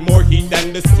 Pack more heat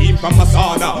than the steam from a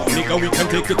sauna. Nigga, we can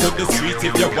take it to the streets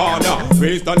if you wanna.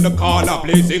 Raised on the corner,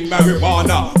 blazing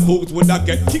marijuana. Fools would not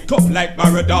get kicked up like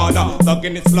Maradona.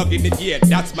 Thugging it, slugging it, yeah,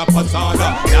 that's my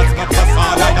persona. That's my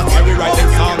persona, that's why we write them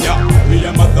song, yeah. Me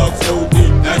and my thugs so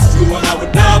deep, that's true. And I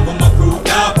would die for my crew,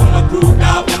 die for my crew,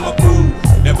 die for my crew.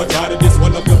 Never try to diss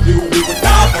one of the few. We would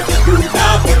die for the crew,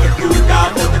 die for the crew, die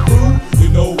for the crew. You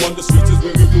know on the streets is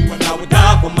where we do. And I would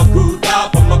die for my crew, die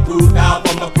for my crew, die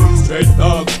for my crew. Straight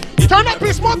thug. Turn up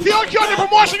this month, you're the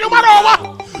promotion, you matter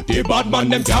over. The bad man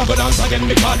them can't go dance again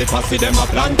because they posse them a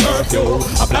plan curfew,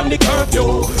 a plan the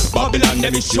curfew. Babylon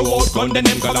them issue out gun, then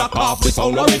them go lock off the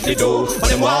sound what we do, but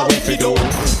them what we do.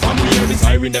 From here the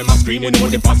siren them a screaming,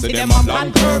 when they posse them a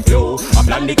plan curfew, a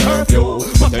plan the curfew.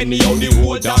 But anyhow the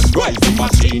whole dance rise the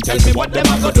machine, tell me what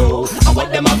them a go do, and what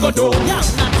them a go do. Yeah,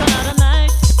 not another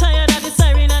night, tired of the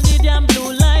siren and the damn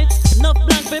blue lights. Enough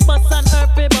blank papers and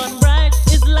earth paper bright.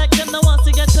 It's like them no wants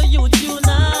to get to you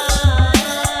tonight.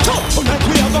 Tonight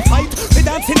we have a fight. We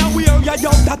dancing and we are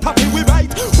yo, that happy we right.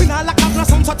 We not like a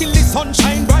blossom so till the sun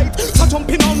shine bright. So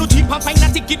jumping on no jeep and find a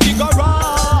ticket we go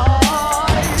right.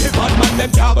 The bad man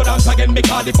them can't go dance again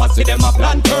because the posse them a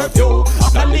plan curfew, a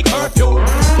plan the curfew.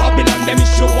 Babylon them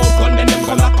issue out gun, then them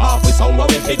go lock off with sound what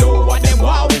we do, what them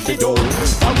what we do.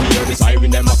 From we hear the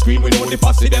siren them a scream, we know the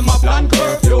posse them a plan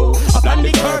curfew, a plan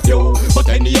the curfew. But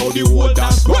anyhow the whole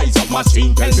dance rise up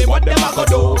machine, tell me what them a go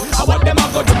do, and what them a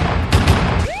go do.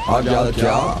 A girl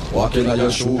can't walk in a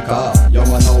your shoe car. You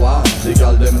wanna walk, the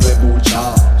girl them we boot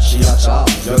cha. She a cha,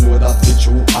 you know that the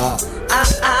true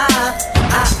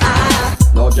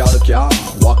No girl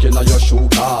can't walk in a your shoe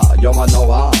car. You wanna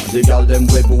walk, the girl them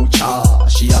we boot cha.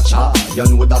 She a cha, you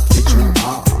know that the true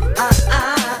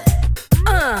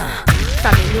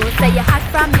From you know say you hot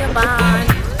from your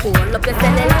band. Hold up your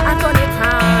cellular and turn it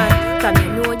on. From you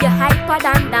know you hyper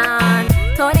than Dan.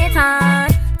 Turn it on,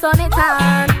 turn it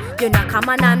on. You know come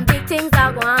on and big things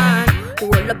are gone.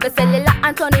 Hold up your cellular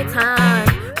and turn it on.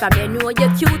 From you know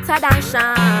you're cuter than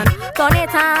Sean. Turn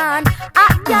it on.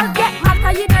 Girl get mad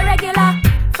cause you no regular.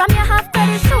 From you have to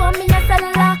show me your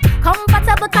cellular.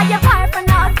 Comfortable cause you're far from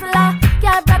the hustler.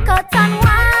 Girl break out and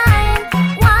wine,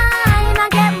 wine. And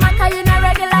get mad cause you no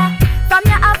regular. From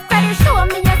you have to show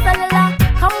me your cellular.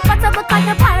 Comfortable cause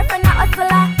you're far from the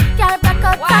hustler. Girl break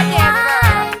out and wine.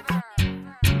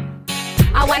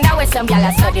 I wonder where some gyal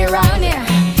a study round here.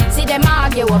 See them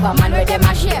argue over man where them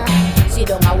a share. See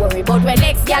don't a worry about when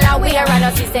next gyal a wear. And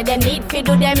us say them need fi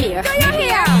do them here. Do you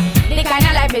hear? The kind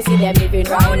of life we see them living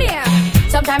round here.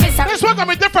 Sometimes it's this one gonna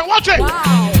be different, watch it.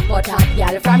 Wow, but hot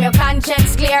gyal from your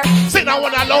conscience clear. Sit down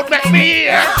when I load make me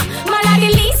here. Man a the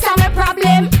least of my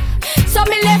problem. So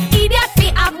me left idiot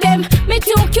fi have them. Me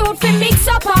too cute fi mix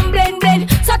up and blend blend.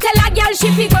 So tell a girl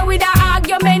she fi go with her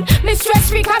argument. Me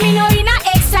stress free cause me know in a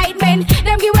excitement.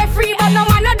 Them give away free but no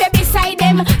man no dey beside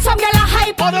them. Some girl a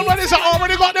hype. All them brothers are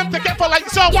already got them ticket for like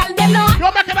so. Girl them know.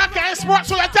 You're making that kind of sport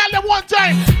so I tell them one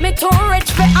time. Me too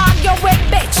rich fi argue with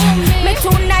bitch. Me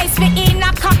too nice fi in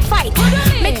a cockfight.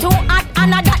 Me too hot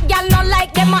and a that girl no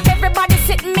like them. And everybody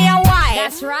sit me a while.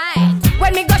 That's right.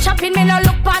 When me go shopping me no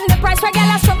look on the price. Where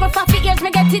girl a struggle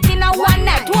get it in a one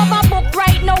night. Overbook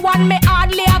right now, one me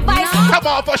hardly advise. Come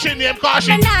on, for she name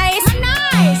caution. Nice.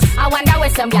 I wonder where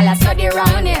some gyal a study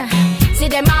round here. See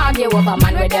them argue over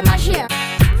man with them a share.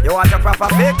 You want a proper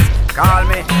fix? Call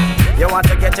me. You want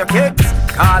to get your kicks?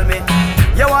 Call me.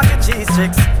 You want the cheese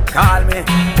chicks? Call me.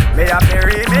 Me have the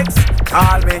remix?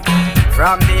 Call me.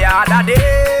 From the other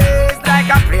days, like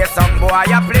I play some boy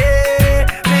I play.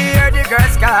 Me hear the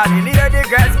girls calling, hear the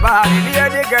girls bawling, hear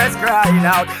the girls crying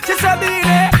out. She said, "Be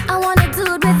there." I want a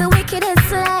dude with the wickedest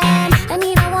slam. I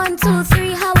need a 1, 2,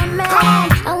 3, how a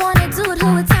man. I want a dude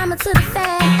who would time it to the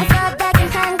fan. I thought back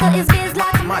and handle his biz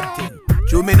like a man.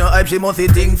 You me no hype, she must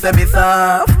think say me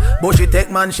soft. But she take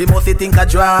man, she must think a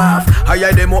draft.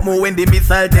 Hire them up more when the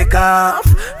missile take off.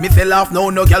 Me say laugh,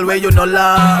 no girl where you no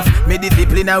laugh. Me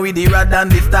discipline her with the rod and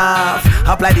the staff.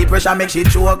 Apply the pressure, make she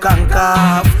choke and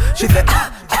cough. She say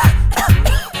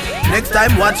next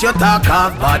time watch your talk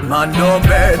off. Bad man don't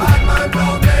bed.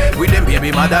 With them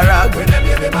baby mother rag.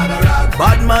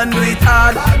 Bad man do it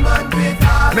hard.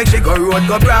 Make she go road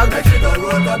go brag.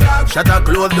 Shut her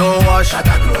close don't wash.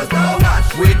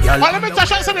 With girl. Let me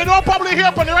touch on something. You don't probably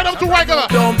hear from the right up to regular.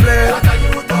 Don't play.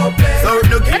 So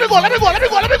let me go.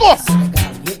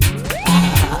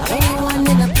 Anyone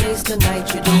in a place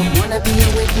tonight, you don't wanna be a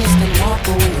witness, then walk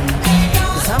away.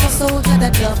 Cause I'm a soldier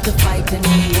that loves to fight, and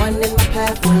anyone in my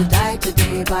path will die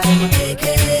today by my AK.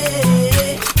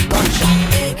 Gunshot,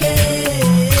 AK.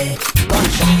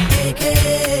 Gunshot, AK.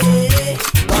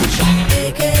 Gunshot,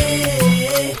 AK.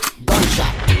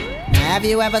 Gunshot. Have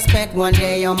you ever spent one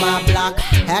day on my block?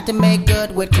 Had to make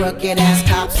good with crooked ass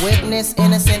cops. Witness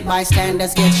innocent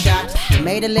bystanders get shot.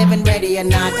 Made a living ready or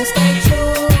not to stay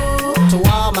true to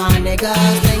all my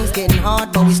niggas. Things getting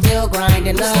hard, but we still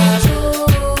grinding up.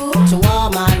 To all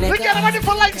my niggas. We get ready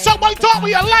for like somebody talk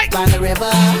with your light. By the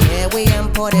river, yeah, we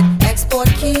imported export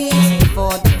keys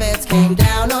before the feds came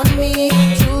down on me.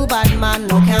 True bad man,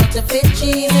 no counterfeit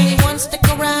cheese. Anyone stick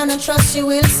around and trust you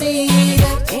will see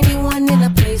that anyone in a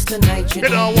place tonight you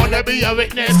don't wanna be a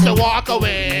witness to walk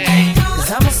away. Cause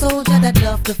I'm a soldier that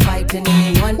love to fight, and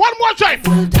anyone one more time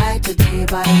will die today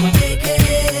by my AK.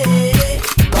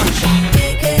 Gunshot,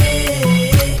 AK.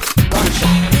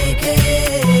 Gunshot, AK.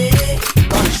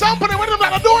 Somebody, what am I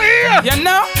doing here? You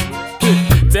know?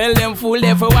 Tell them fool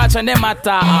they for watch when them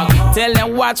attack. Tell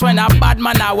them watch when a bad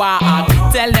man a walk.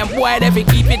 Tell them boy they fi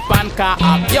keep it panka.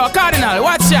 Yo Cardinal,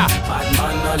 watch ya. Bad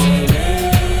man no lady.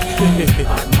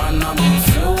 Bad man no move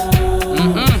slow.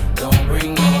 Don't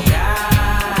bring no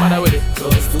guy. What with it?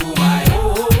 Close to my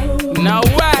home. No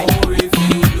way.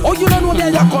 Oh you don't know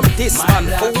that you come this man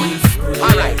fool.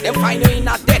 Alright, them find you in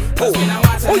a dead pool.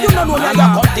 Oh you don't know that you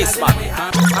come this man. I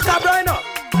can't burn up.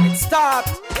 Start.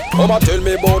 Come and tell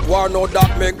me about war, no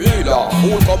that make me laugh.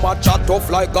 Fool come and chat tough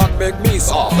like God make me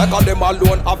soft. Like all them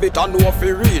alone have it and know fi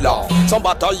real laugh. Some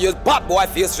battle years bad boy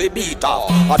face fi beat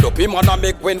off. Add up him and a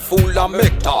make when fool and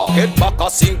make talk. Head back a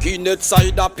sink in it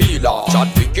side a peeler. Chat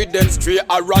wicked then straight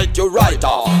a right you right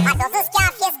off. And those face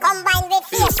combined with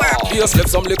face off. Face left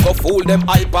some liquor fool them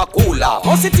hyper cooler.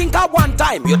 Must you think at one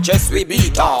time your chest we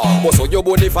beat off. But so your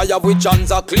body fire with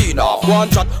hands a cleaner. One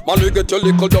chat man we get your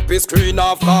little up his screen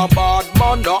off. Bad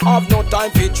man no have no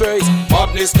time for trace.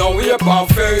 Badness now we upon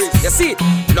face. You see,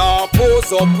 now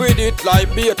pose up with it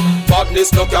like bait.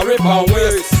 Badness no carry upon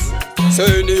waist.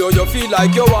 Say anyhow you feel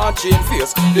like you want change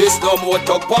face. This no more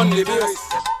talk on the base.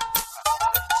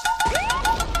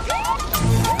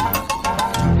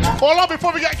 Hold on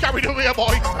before we get carried away,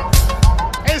 boy.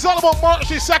 It's all about March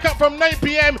the 2nd from 9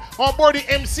 p.m. on board the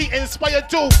MC Inspired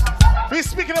 2. We're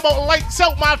speaking about Lights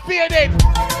Out, my favorite.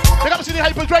 Pick up to the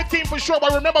HyperDrive team for sure,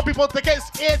 but remember people, tickets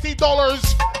 $80.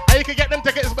 And you can get them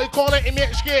tickets by calling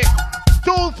MHK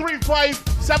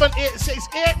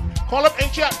 235-7868. Call up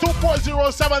and chat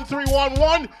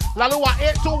 240-7311. Lalu at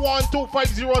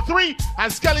 821-2503.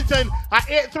 And Skeleton at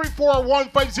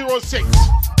 834-1506.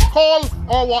 Call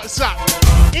or WhatsApp.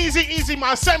 Easy,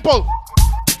 my simple.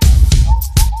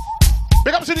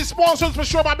 Big up to the sponsors for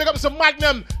sure, man. Big up to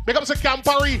Magnum. Big up to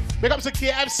Campari. Big up to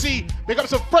KFC. Big up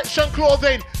to Friction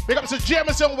Clothing. Big up to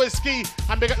Jameson Whiskey.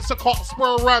 And big up to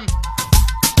Cockspur Rum.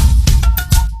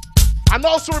 And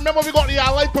also remember we got the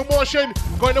live promotion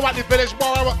going on at the Village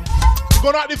Bar. We're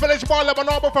going out the Village Bar, Lemon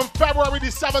Arbor from February the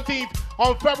 17th.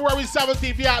 On February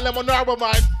 17th, yeah, Lemon Arbor,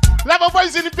 man. Level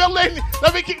boys in the building.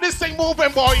 Let me keep this thing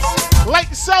moving, boys.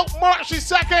 Lights Out, March the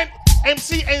 2nd.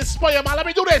 MC Inspire, man. Let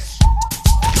me do this.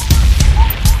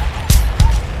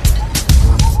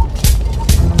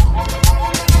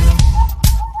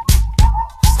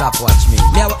 Stop watch me.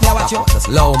 Me watch you. That's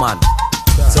low man.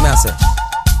 So me I say,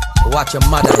 watch your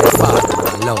mother and father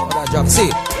alone.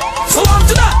 See, so I'm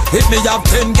to that. If me have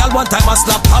 10 gal one time I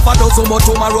slap, have a dozen more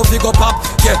tomorrow we go pop.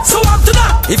 Yeah, so I'm to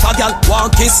that. If a gal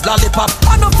want kiss lollipop,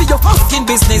 I know for your fucking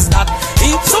business that.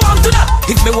 So I'm to that.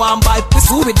 If me want buy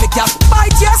pursue with me cat,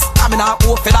 bite yes, I'm in a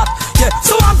hope for that. Yeah,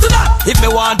 so I'm to that. If me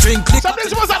want drink liquor, some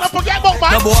this was I don't forget about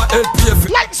man. No boy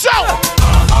LPF like so.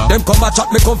 Them come and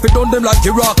chat me comfy on them like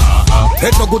Iraq.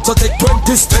 Head no good so take 20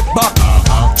 step back.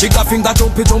 Chica finger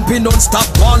jumping non-stop.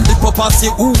 One lip up and see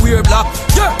who wear black.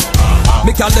 Yeah.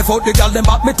 Me can left out the gal, them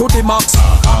back me to the max.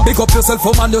 Big up yourself,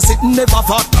 woman, you sitting never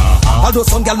fat. Although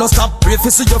some gal no stop, brave to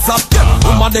see you flap. Yeah.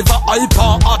 Woman never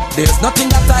hyper hot. There's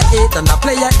nothing that I hate and I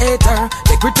play a hater.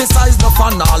 They criticize no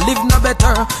fun, I live no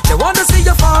better. They wanna see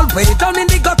you fall way down in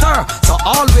the gutter. So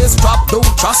always drop, don't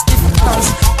trust the f***ers.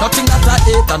 Nothing that I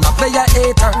hate and I play a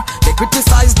hater. They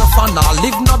criticize no fun, I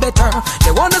live no better.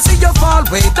 They wanna see you fall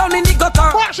way down in the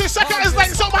gutter. Watch this second is like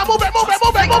so, man, move it.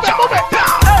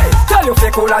 Hey, tell you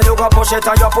fake cool and you go push it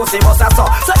on your pussy must have so.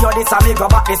 So you this and me go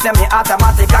back, this me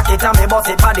automatic cock it and me bust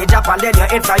it on the drop and then you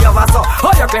hit for your so.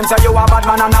 How you claim so you a bad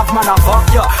man and half man a fuck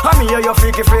you. I mean you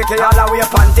freaky all the way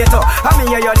panty too. I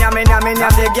mean you nyam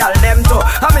the girl them too.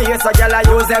 I mean you so girl I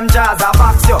use them jazz a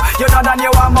box you. You know that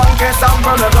you a monkey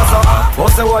sample me go so.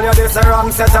 What's the whole you this a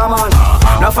wrong set a man.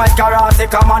 No fight karate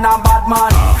come on a bad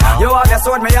man. You have your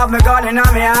sword, me have me gun in a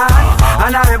me hand.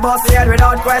 And I will bust the head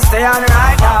without question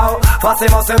right now. Fussy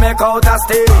must make out a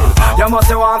steel. You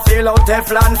must want feel out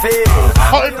Teflon feel.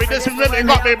 Oh, if this is really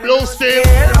got me blue steel.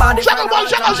 Shaka.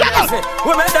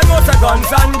 We make them out of guns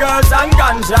and girls and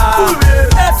ganja.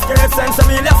 Escape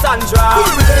Sensimilia Sandra.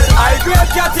 I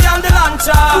great Catty and the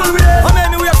Lancha. How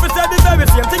many we have said the very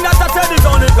same thing that I said is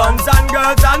only guns and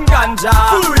girls and ganja.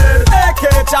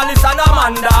 AK Chalice and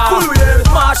Amanda.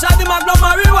 Marsha the Magnum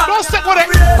Marijuana. Don't stick with it.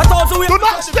 Do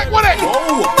not stick with it.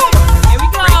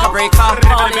 Breaker.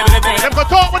 Them go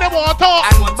talk when they want to talk.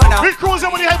 We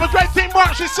cruising with the HyperDrive team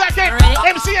March the 2nd.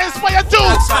 MC Inspire 2.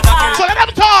 So let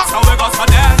them talk. So we go for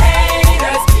them.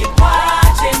 Haters keep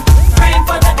watching, praying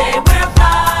for the day we're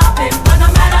flopping. But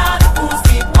no matter the fools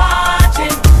keep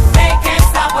watching, they can't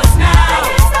stop us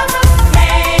now.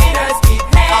 Haters keep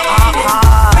hating,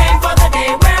 praying for the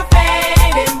day we're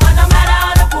fading. But no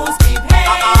matter the fools keep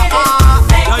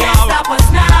hating, they can't stop us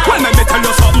now. Well, let me tell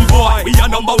you something, boy. We are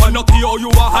number one, not you,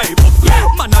 you are hype up.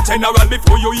 Man a general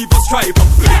before you even stripe up.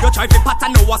 You try to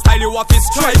pattern know what style you have to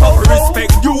stripe up.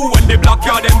 Respect you when the black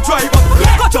yard them drive up.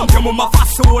 Go jump your mama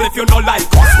fast soul if you don't like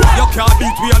us. You can't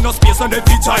beat we are no space on the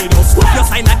vagina us. You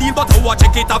sign a deal but I watch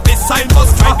check it up this sign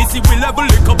us. Try to see we level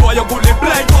liquor boy you bully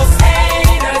blind us.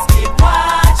 Haters keep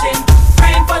watching,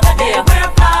 praying for the day we're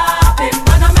flopping.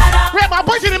 But no matter. Wait, my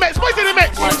point in the mix.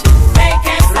 They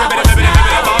can't stop us now.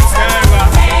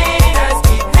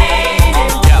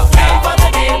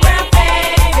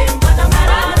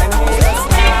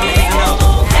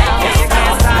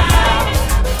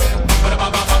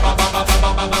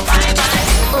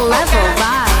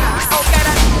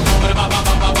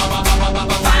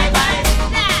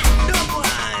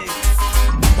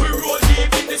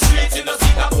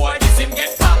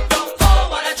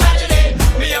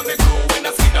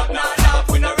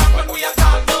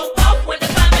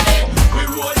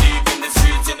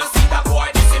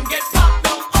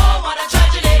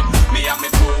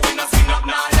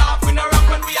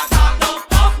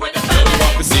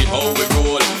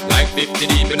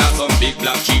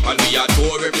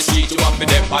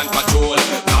 On patrol,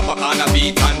 Papa on a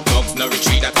beat and thugs no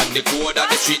retreat. That on the code of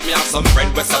the street, me have some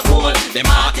friend with a pole. Them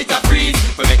heart it a freeze,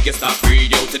 for make you stop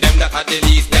breathe. Yo to them that had the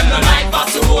least, them no like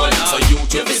pass the hole. So you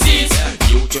to the seats, and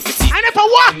if I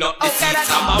want, not the seats.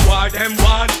 I'm a war them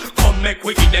one, come make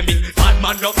we give them it. Bad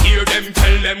man not hear them,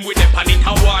 tell them with the panic.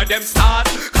 How war them start,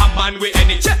 come on with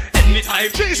anytime.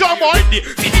 Jeez, oh boy.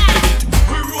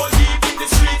 We roll deep in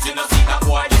the streets, you know see that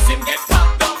boy this him get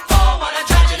popped up. Oh what a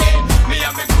tragedy, me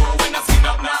and me crew when I sing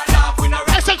up now.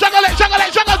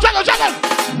 Juggle.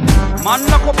 Man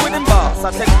lock up with him boss, I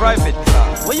take private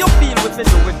class. What you feel if you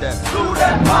do with them? Do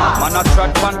them pass. Man a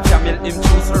trot one camel, him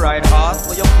choose to ride horse.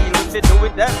 What you feel if you do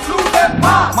with them? Do them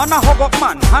pass. Man a hug up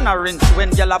man, hand a rinse when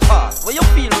gyal a pass. What you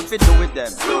feel if you do with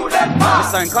them? Do them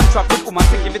pass. Me sign contract with woman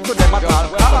to give it to them at all.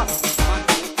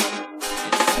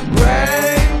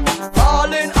 Rain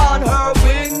falling on her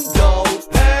window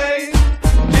pane,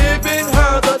 giving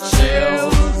her the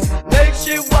chills, makes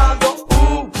she want to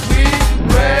ooh wee.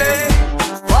 Rain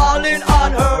falling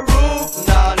on her roof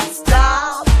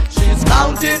non-stop, she's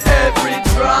counting every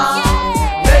drop,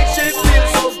 makes she feel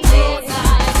so good.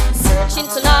 Searching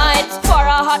tonight for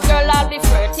a hot girl, I'll be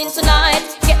flirting tonight.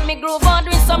 Get me groove on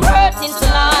doing some hurting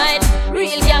tonight.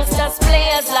 Real gangsters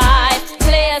players life.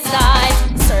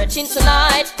 searching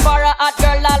tonight. For a hot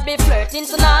girl, I'll be flirting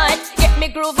tonight. Get me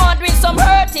groove on with some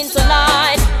hurting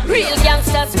tonight. Real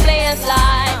gangsters playing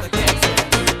slide.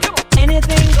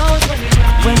 Anything goes when you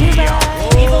ride. When you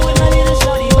ride. Even with my little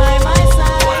shorty by my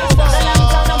side. The long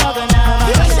time I'm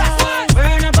gonna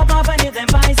burn up, pop up, and you then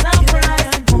buy some fries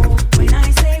and move. When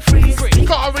I say freeze,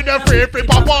 come with the free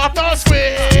pop off the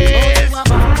squeeze.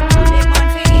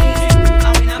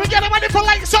 We get ready for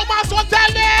like so much, so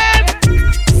tell them.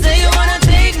 Say you wanna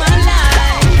take my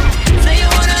life. Say you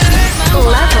wanna hurt my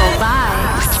Level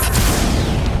vibes.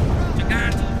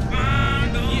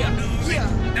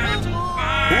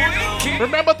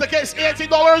 Remember to get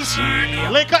 $80.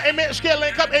 Link up MHK,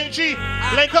 link up NG,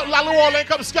 link up Laluo, link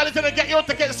up Skeleton and get your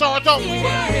tickets sorted out.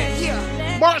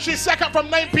 March 2nd from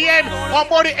 9 p.m. on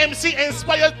board the MC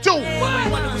Inspired 2.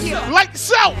 Like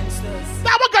so.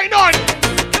 Now what's going on?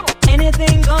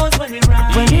 Anything goes when we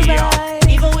ride. When we ride.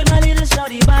 Even with my little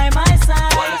shorty by my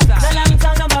side. The long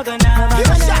tongue I'm gonna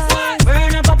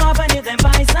burn up, pop up, and you then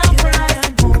buy some fries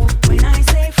and move. When I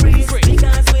say freeze,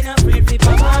 because we not afraid to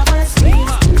pop up and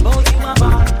squeeze. Both you and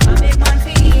bar, I make man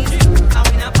feel. And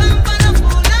we not pump and a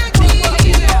fool like me.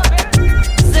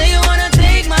 Say you wanna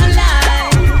take my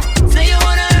life. Say you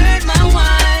wanna hurt my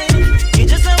wife. You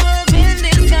just a wolf in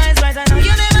disguise, right? I know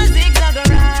you never zigzag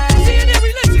around.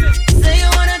 Say you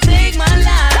wanna take my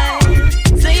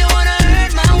life. Say you wanna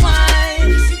hurt my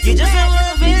wife. You just a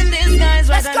wolf in disguise,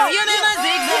 right? I know you never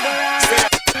zigzag around.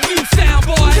 New sound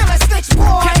boy,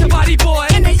 catch the body boy.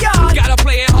 In the yard, gotta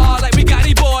play it hard like we got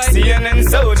it boy. CNN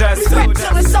soldiers, we rep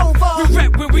till it's over. We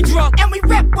rep when we drunk, and we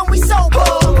rep when we sober.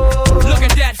 Look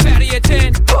at that fatty at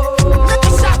 10. Look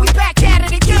at shot, we back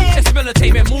at it again. It's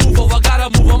militatement move over, gotta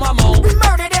move on my own. We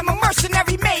murdered him, a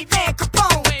mercenary made man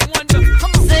Capone.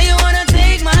 Say you wanna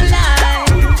take my life.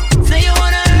 Say you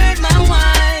wanna hurt my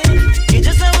wife. You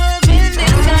just a wolf in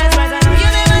disguise, right? I know you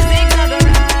never zigzag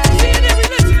around.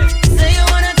 Say you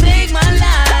wanna take my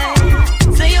life.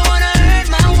 Say you wanna hurt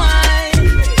my wife.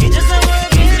 You just a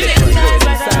wolf in disguise,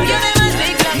 right? I know you never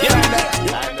zigzag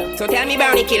around. So tell me,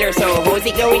 bounty killer, so who's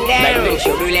he going down?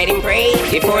 Should we let him pray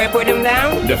before I put him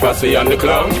down? The fussy on the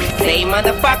clown. Say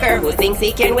motherfucker who thinks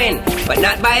he can win, but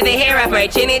not by the hair of my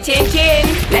chinny chin chin.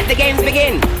 Let the games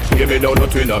begin. Give me down no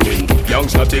twin, I mean.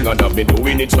 Young's nothing and I've been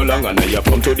doing it so long, and I have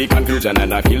come to the conclusion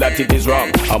and I feel that it is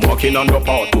wrong. I'm walking on the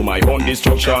path to my own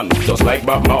destruction. Just like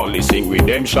Bob Marley sing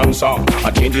redemption song.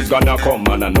 A change is gonna come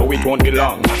and I know it won't be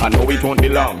long. I know it won't be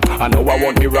long. I know I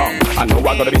won't be wrong. I know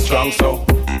I gotta be strong, so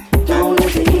don't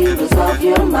let the evils of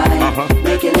your mind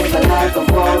make you live a life of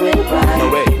war and crime. No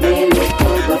way. May look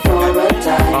good before a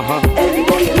time. Every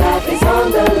day your life is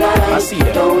on the line. I see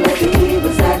that. Don't let the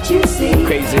evils that you see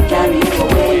crazy carry you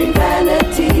away in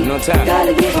vanity. No time.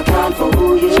 Gotta give account for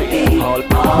who you be. All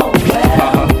well.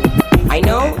 I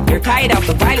know you're tired of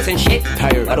the violence and shit.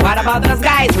 Tired. But what about those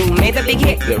guys who made the big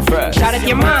hit? They're fresh. Shot at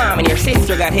your mom and your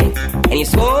sister got hit. And you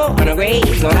swore on a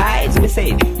grave, no lives to be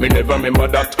saved. Me never remember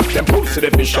that. Them pussy they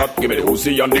be shot. Give me the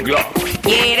Uzi and the Glock.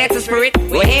 Yeah, that's the spirit.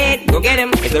 Go ahead, go get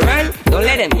him. If they run, don't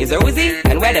let him. Use the Uzi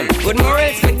and wet him. Good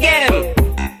morals, forget him.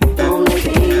 Don't let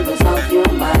the evils of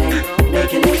your mind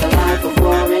make you live a life of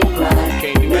war and crime.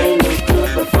 May look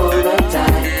good before a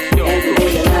time. Every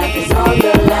day your life is on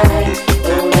the line.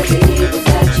 Don't let the evils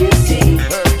that you see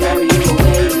carry you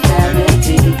away in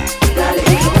vanity. Gotta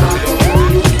give account for who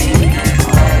you be.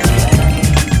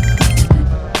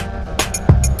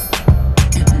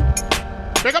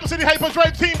 Big up to the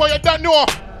HyperDrive team, boy, you don't know.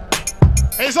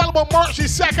 It's all about March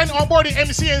 2nd on board the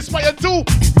MC Inspired 2.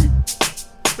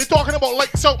 We're talking about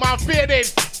like South Man faded.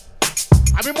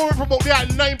 I've been moving from about there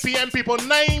at 9 p.m. people.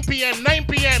 9 p.m.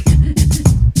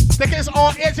 Tickets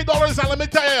are $80, and let me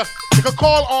tell you, you can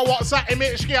call or WhatsApp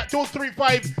MHK at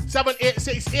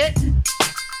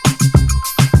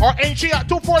 235-7868 or NG at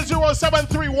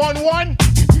 240-7311,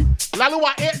 Lalu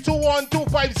at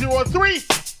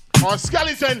 821-2503, or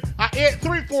Skeleton at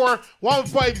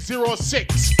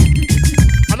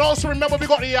 834-1506. And also remember, we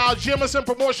got the Jameson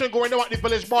promotion going on at the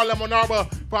Village Bar Lemon Arbor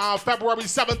for February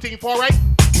 17th, all right?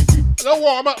 A little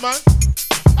warm up, man.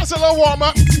 That's a little warm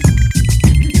up.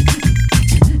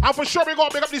 And for sure, we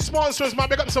got to big up these sponsors, man.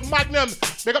 Big up some Magnum,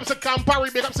 big up some Campari,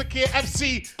 big up some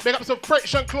KFC, big up some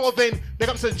Friction Clothing, big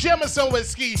up some Jameson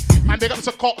Whiskey, and big up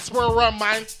some Cotsworth Rum,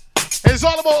 man. It's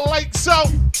all about like so.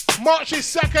 March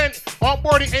 2nd on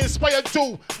board the Inspired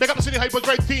 2. Big up to the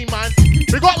HyperDrive team, man.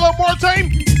 We got a little more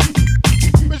time.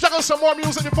 We're checking some more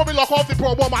music before we lock off the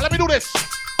promo, man. Let me do this.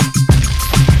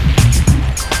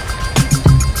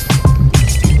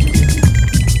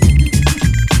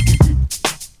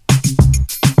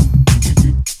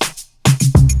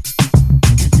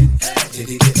 Did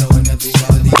he get the one that do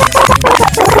all the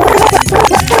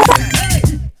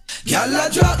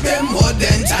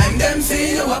them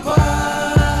see you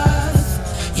apart.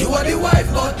 You are the wife,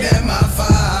 but them a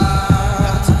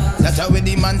fat. That's how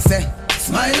the man say.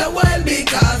 Smile a while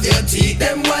because your teeth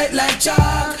them white like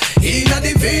chalk. Inna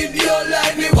the video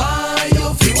like me want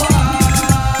you fi walk.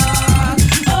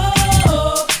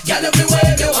 Oh, girl you fi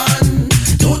wave your hand.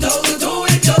 2002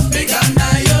 it just begun,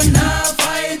 now you not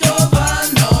fight over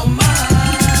no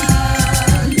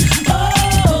man.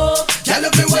 Oh, girl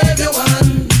you fi wave your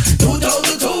hand.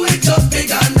 2002 it just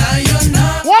begun, now you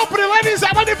not. One for the ladies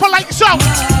that ready for like so.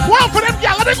 One for them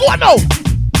girl, let me go now.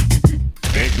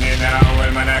 Pick me now,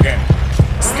 well man again.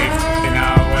 Stiff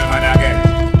now, well man again.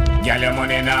 Girl your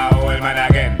money now, well man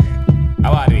again.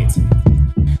 How I do it?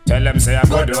 Tell them say I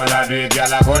go do all I do it,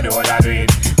 girl I go do all I do it.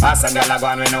 Ask some girl I go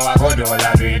and we know I go do all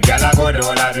I do it. Girl I go do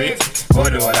all I do it, go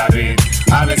do all I do it.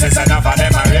 All me say enough of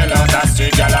them I real out the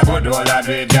street. Girl I go do all I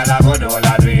do it, girl I go do all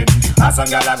I do it. Ask some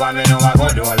girl I go and we know I go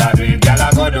do all I do it. Girl I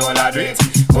go do all I do it,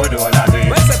 go do all I do it.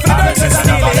 All me say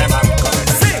enough of them I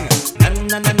sing.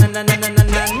 Na na na na na na na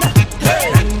na na.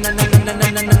 Hey na na na na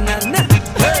na na na na.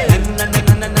 Hey na na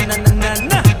na na na na na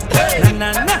na. Hey na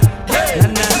na na.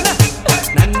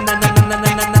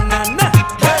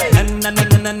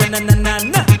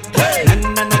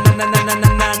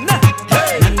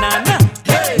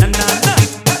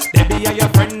 Baby, are your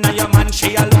friend or your man?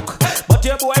 She a look, but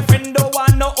your boyfriend don't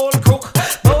want no old cook.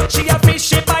 But she a fish,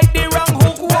 she bite the wrong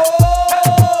hook. Whoa,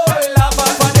 love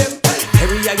her for them.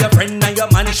 Baby, are your friend or your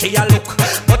man? She a look,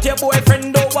 but your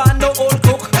boyfriend don't want no old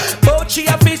cook. But she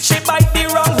a fish, she bite the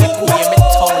wrong hook. Whoa.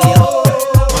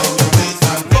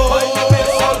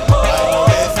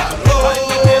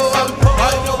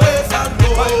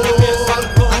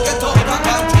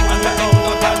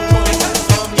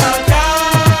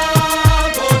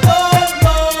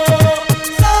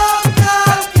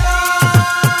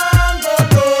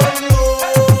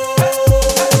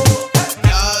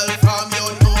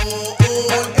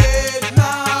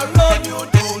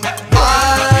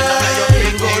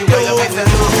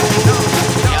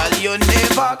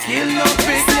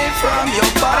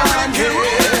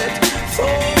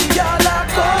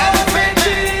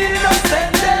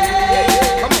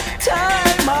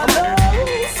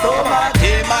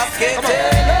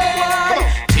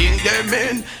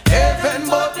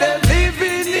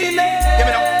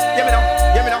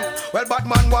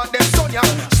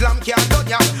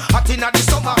 Inna the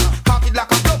summer, cocky like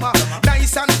a plumber.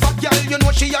 Nice and fat girl, you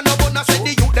know she a no bonus. Said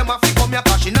the youth them a fi come here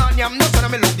 'cause she nah yam no son.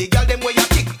 And me love the girl them where you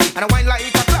tick and a wine like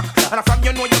a clock. And from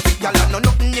you know you fit, girl, I know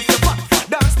nothing if you fat.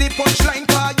 Dance the punchline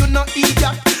 'cause you no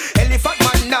idiot. Elephant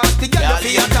man nasty, girl you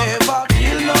fi a top. Never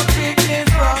kill no picnic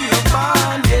from your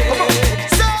bandit.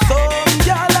 Some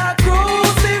girl a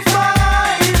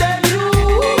crucify them you.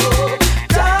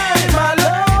 Time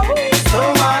alone,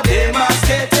 some of them a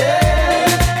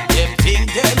skating. Them think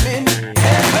them in.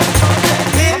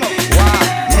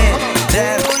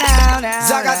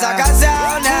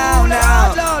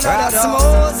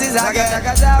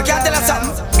 We can't tell us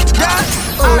something.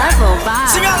 Level vibe.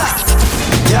 Sing along.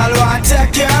 Y'all want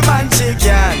take your man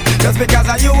chicken just because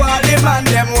of you all the man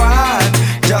them want.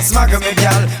 Just smack me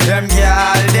girl, them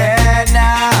girl they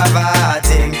never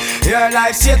think. Your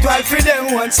life straight well for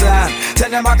them one slang. Tell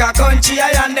them back a country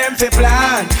and them fi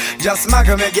plan. Just smack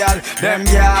me girl, them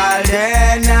girl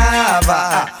they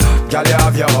never. Girl, you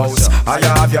have your house, or you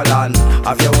have your land,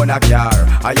 have your own a car,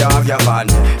 or you have your van,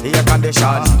 air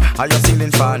condition, or your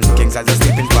ceiling fan, king size a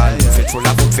sleeping fan, fit full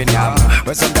of food fin yam.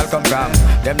 When some girl come from,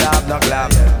 them not have no glam,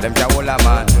 them can hold a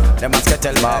man, them a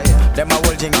skettle bomb, them a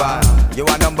holding van. You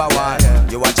are number one,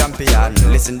 you a champion.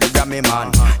 Listen to Grammy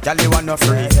man, girl you want no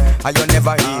free, and you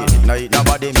never eat, no eat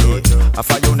nobody meat.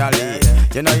 After you no lead,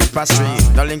 you no eat past street,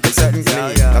 no link with certain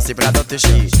clean, no sleeping a dirty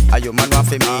sheet. Are you man want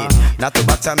for me, not to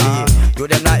batter me, you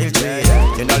them not ill.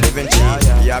 You know living cheap,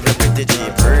 you have your pretty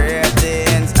cheap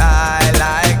ratings, I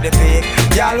like the big.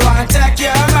 Y'all want take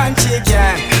your man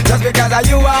chicken just because of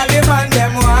you all the man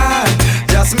them want.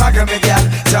 Just smack me girl,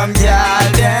 some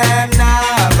girl them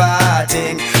never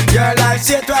think. Your life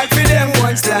shit right for them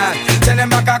one stand. Tell them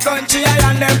back a country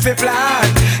and them fi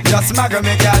plan. Just smack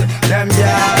me girl, them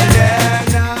girl them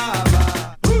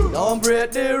never. Don't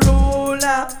break the rule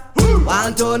now.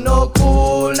 Want to no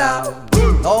cool now.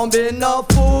 Don't be no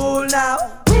fool now.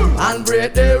 And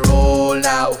break the rule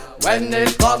now. When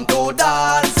it come to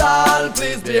dancehall,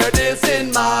 please bear this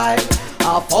in mind.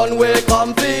 A fun way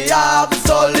come to have,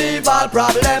 so leave all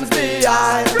problems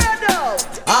behind.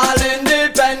 All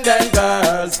independent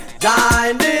girls,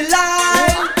 join the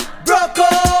line. Broke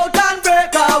out and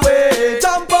break away.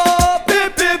 Jump up,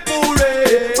 pip pip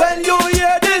hooray. When you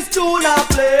hear this tune I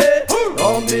play,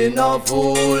 don't be no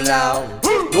fool now.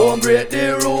 Don't break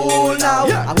the rule now.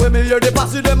 now. And when me hear the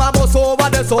posse, them a bust over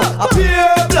there so. A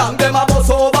Pierre Blanc, them a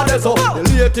bust over there so. The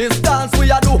latest dance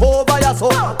we a do over ya so.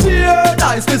 Pierre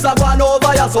nice, this a gone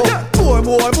over ya so.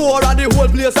 More, and the whole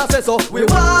place a say so. We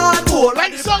want more.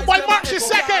 Like song by March the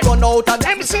 2nd. Run out and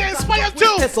MC Inspired 2.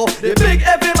 So the big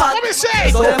heavy man. Let me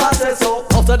say. So them a say so.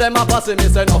 No say them a posse, me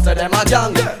say no say them a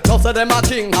gang. No say them a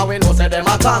king, and we no say them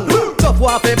a tang. Tough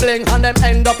one fi bling, and them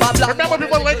end up a black. Remember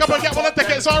people link up and get one of the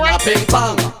tickets, alright? A ping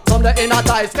pong. Some the inner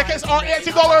ties. Tickets are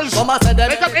 $80. Some a say them.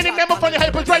 Make up any member from the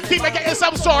HyperDrive team and get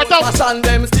yourself sorted out. And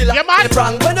them still yeah, man.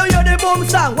 Prank. When you hear the boom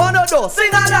song, one of those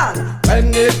sing along.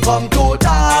 When it come to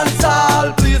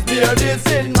dancehall, please bear this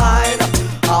in mind.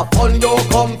 Have fun you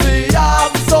come to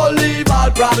have, so leave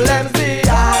all problems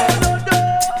behind.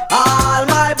 All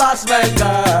my bashment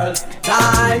girls,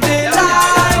 time the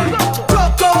line.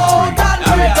 Rock out and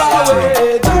break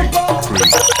away.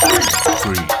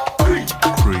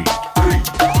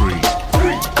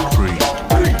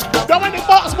 Now in the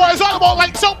box, boy, it's all about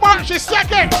like so March the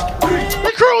 2nd.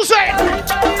 We cruising.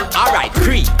 Alright,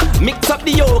 Cree. Mix up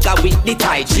the yoga with the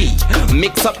Tai Chi.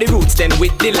 Mix up the roots then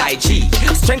with the lychee.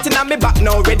 Strengthen on me back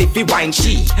now ready fi wine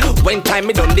she. When time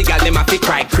me done the gal them a fi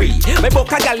cry Cree. Me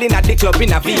book a gal in at the club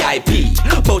in a VIP.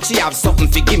 But she have something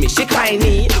fi gimme she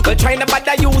tiny. Well try to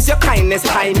bother use your kindness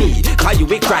tiny. Cause you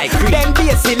will cry Cree. Then be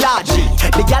a largy.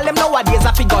 The gal them nowadays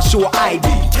a fi go show ID.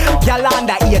 Gal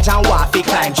under age and want fi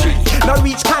climb tree. No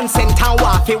reach consent and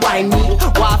want fi wine me.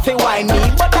 Want fi wine me.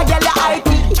 But the gal a IP.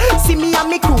 See me and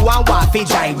me crew and want fi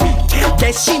join me.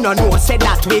 Guess she no know said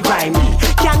that we grind me.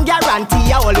 Can guarantee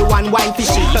you only one wine for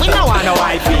she. We no want no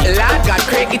wifey. Lord got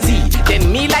crazy.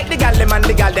 Then me like the gal them and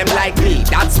the gal them like me.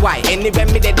 That's why anywhere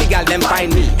me dead the gal them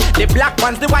find me. The black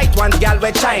ones, the white ones, gal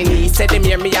we Chinese. Say them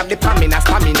hear me have the stamina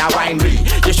wine me.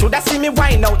 You shoulda see me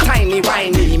wine out tiny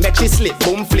whiny. Make she slip,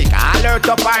 boom flick, all hurt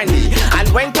up her knee.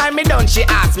 And when time me done, she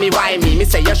ask me why me. Me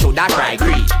say you shoulda cry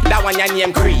Cree. That one your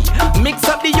name Cree. Mix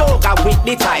up the yoga with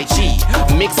the Tai Chi.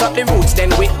 Mix up the roots then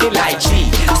with the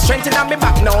lychee. Strengthen on me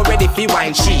back now, ready fi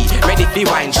wine she. Ready fi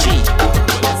wine she.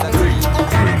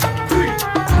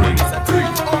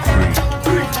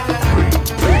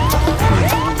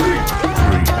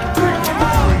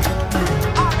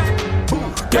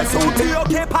 Guess who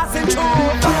T.O.K. passing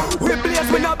through? We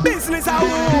blaze with no business at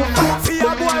home. See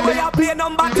a boy where you play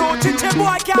number 2. Chiche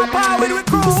boy can't power with we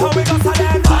crew. So we got to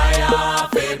them fire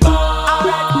fi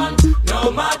burn.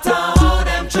 No matter how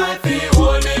them try fi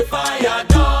hold the fire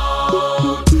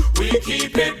down. We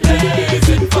keep it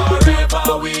blazing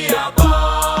forever we are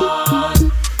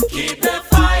born. Keep the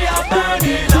fire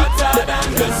burning hotter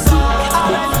than the sun.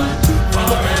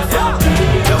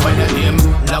 Yeah, when your name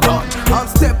log on, and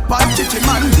step on chichi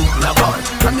man, log on.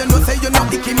 From you know say you know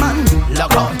icky man,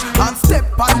 log on. And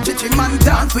step on chichi man,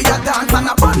 dance we a dance and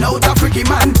a burn out a freaky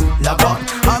man, log on.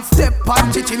 And step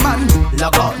on chichi man,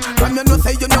 log on. From you know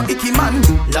say you know icky man,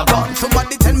 log on.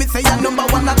 Somebody tell me say you number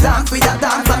one a dance we a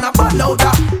dance and a burn out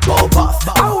a go pass.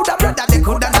 I woulda brother they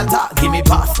coulda not talk, give me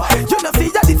pass. You know see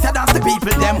ya this a dance the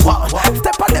people them want.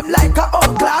 Step on them like a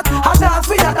old clad, a dance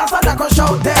we a dance and I go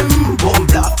shout them boom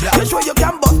blast. You sure you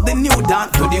can bust the new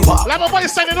dance to the wall. Like my boy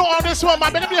standing on this one,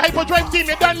 man. Better be the HyperDrive team,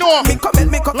 you don't know. Me come.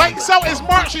 Like so is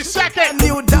March the 2nd.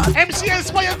 New dance. MC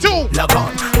Inspired 2. Log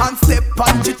on and step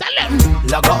on chichi man.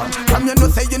 Log on. From you know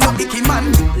say you know icky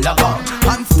man. Log on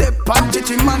and step on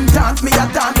chichi man. Dance me a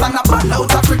dance and a burn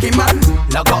out a freaky man.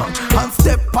 Log on and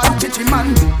step on chichi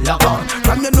man. Log on.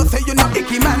 From you know say you know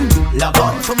icky man. Log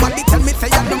on. Somebody tell me say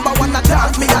you number one a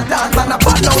dance me a dance and a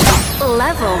burn out a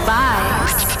Level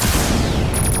Vibes.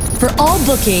 For all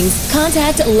bookings,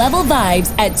 contact Level Vibes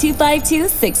at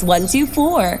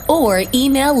 252-6124 or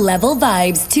email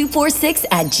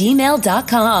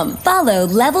levelvibes246@gmail.com. Follow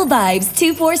Level Vibes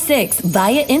 246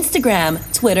 via Instagram,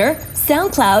 Twitter,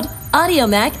 SoundCloud,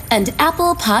 AudioMac, and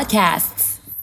Apple Podcasts.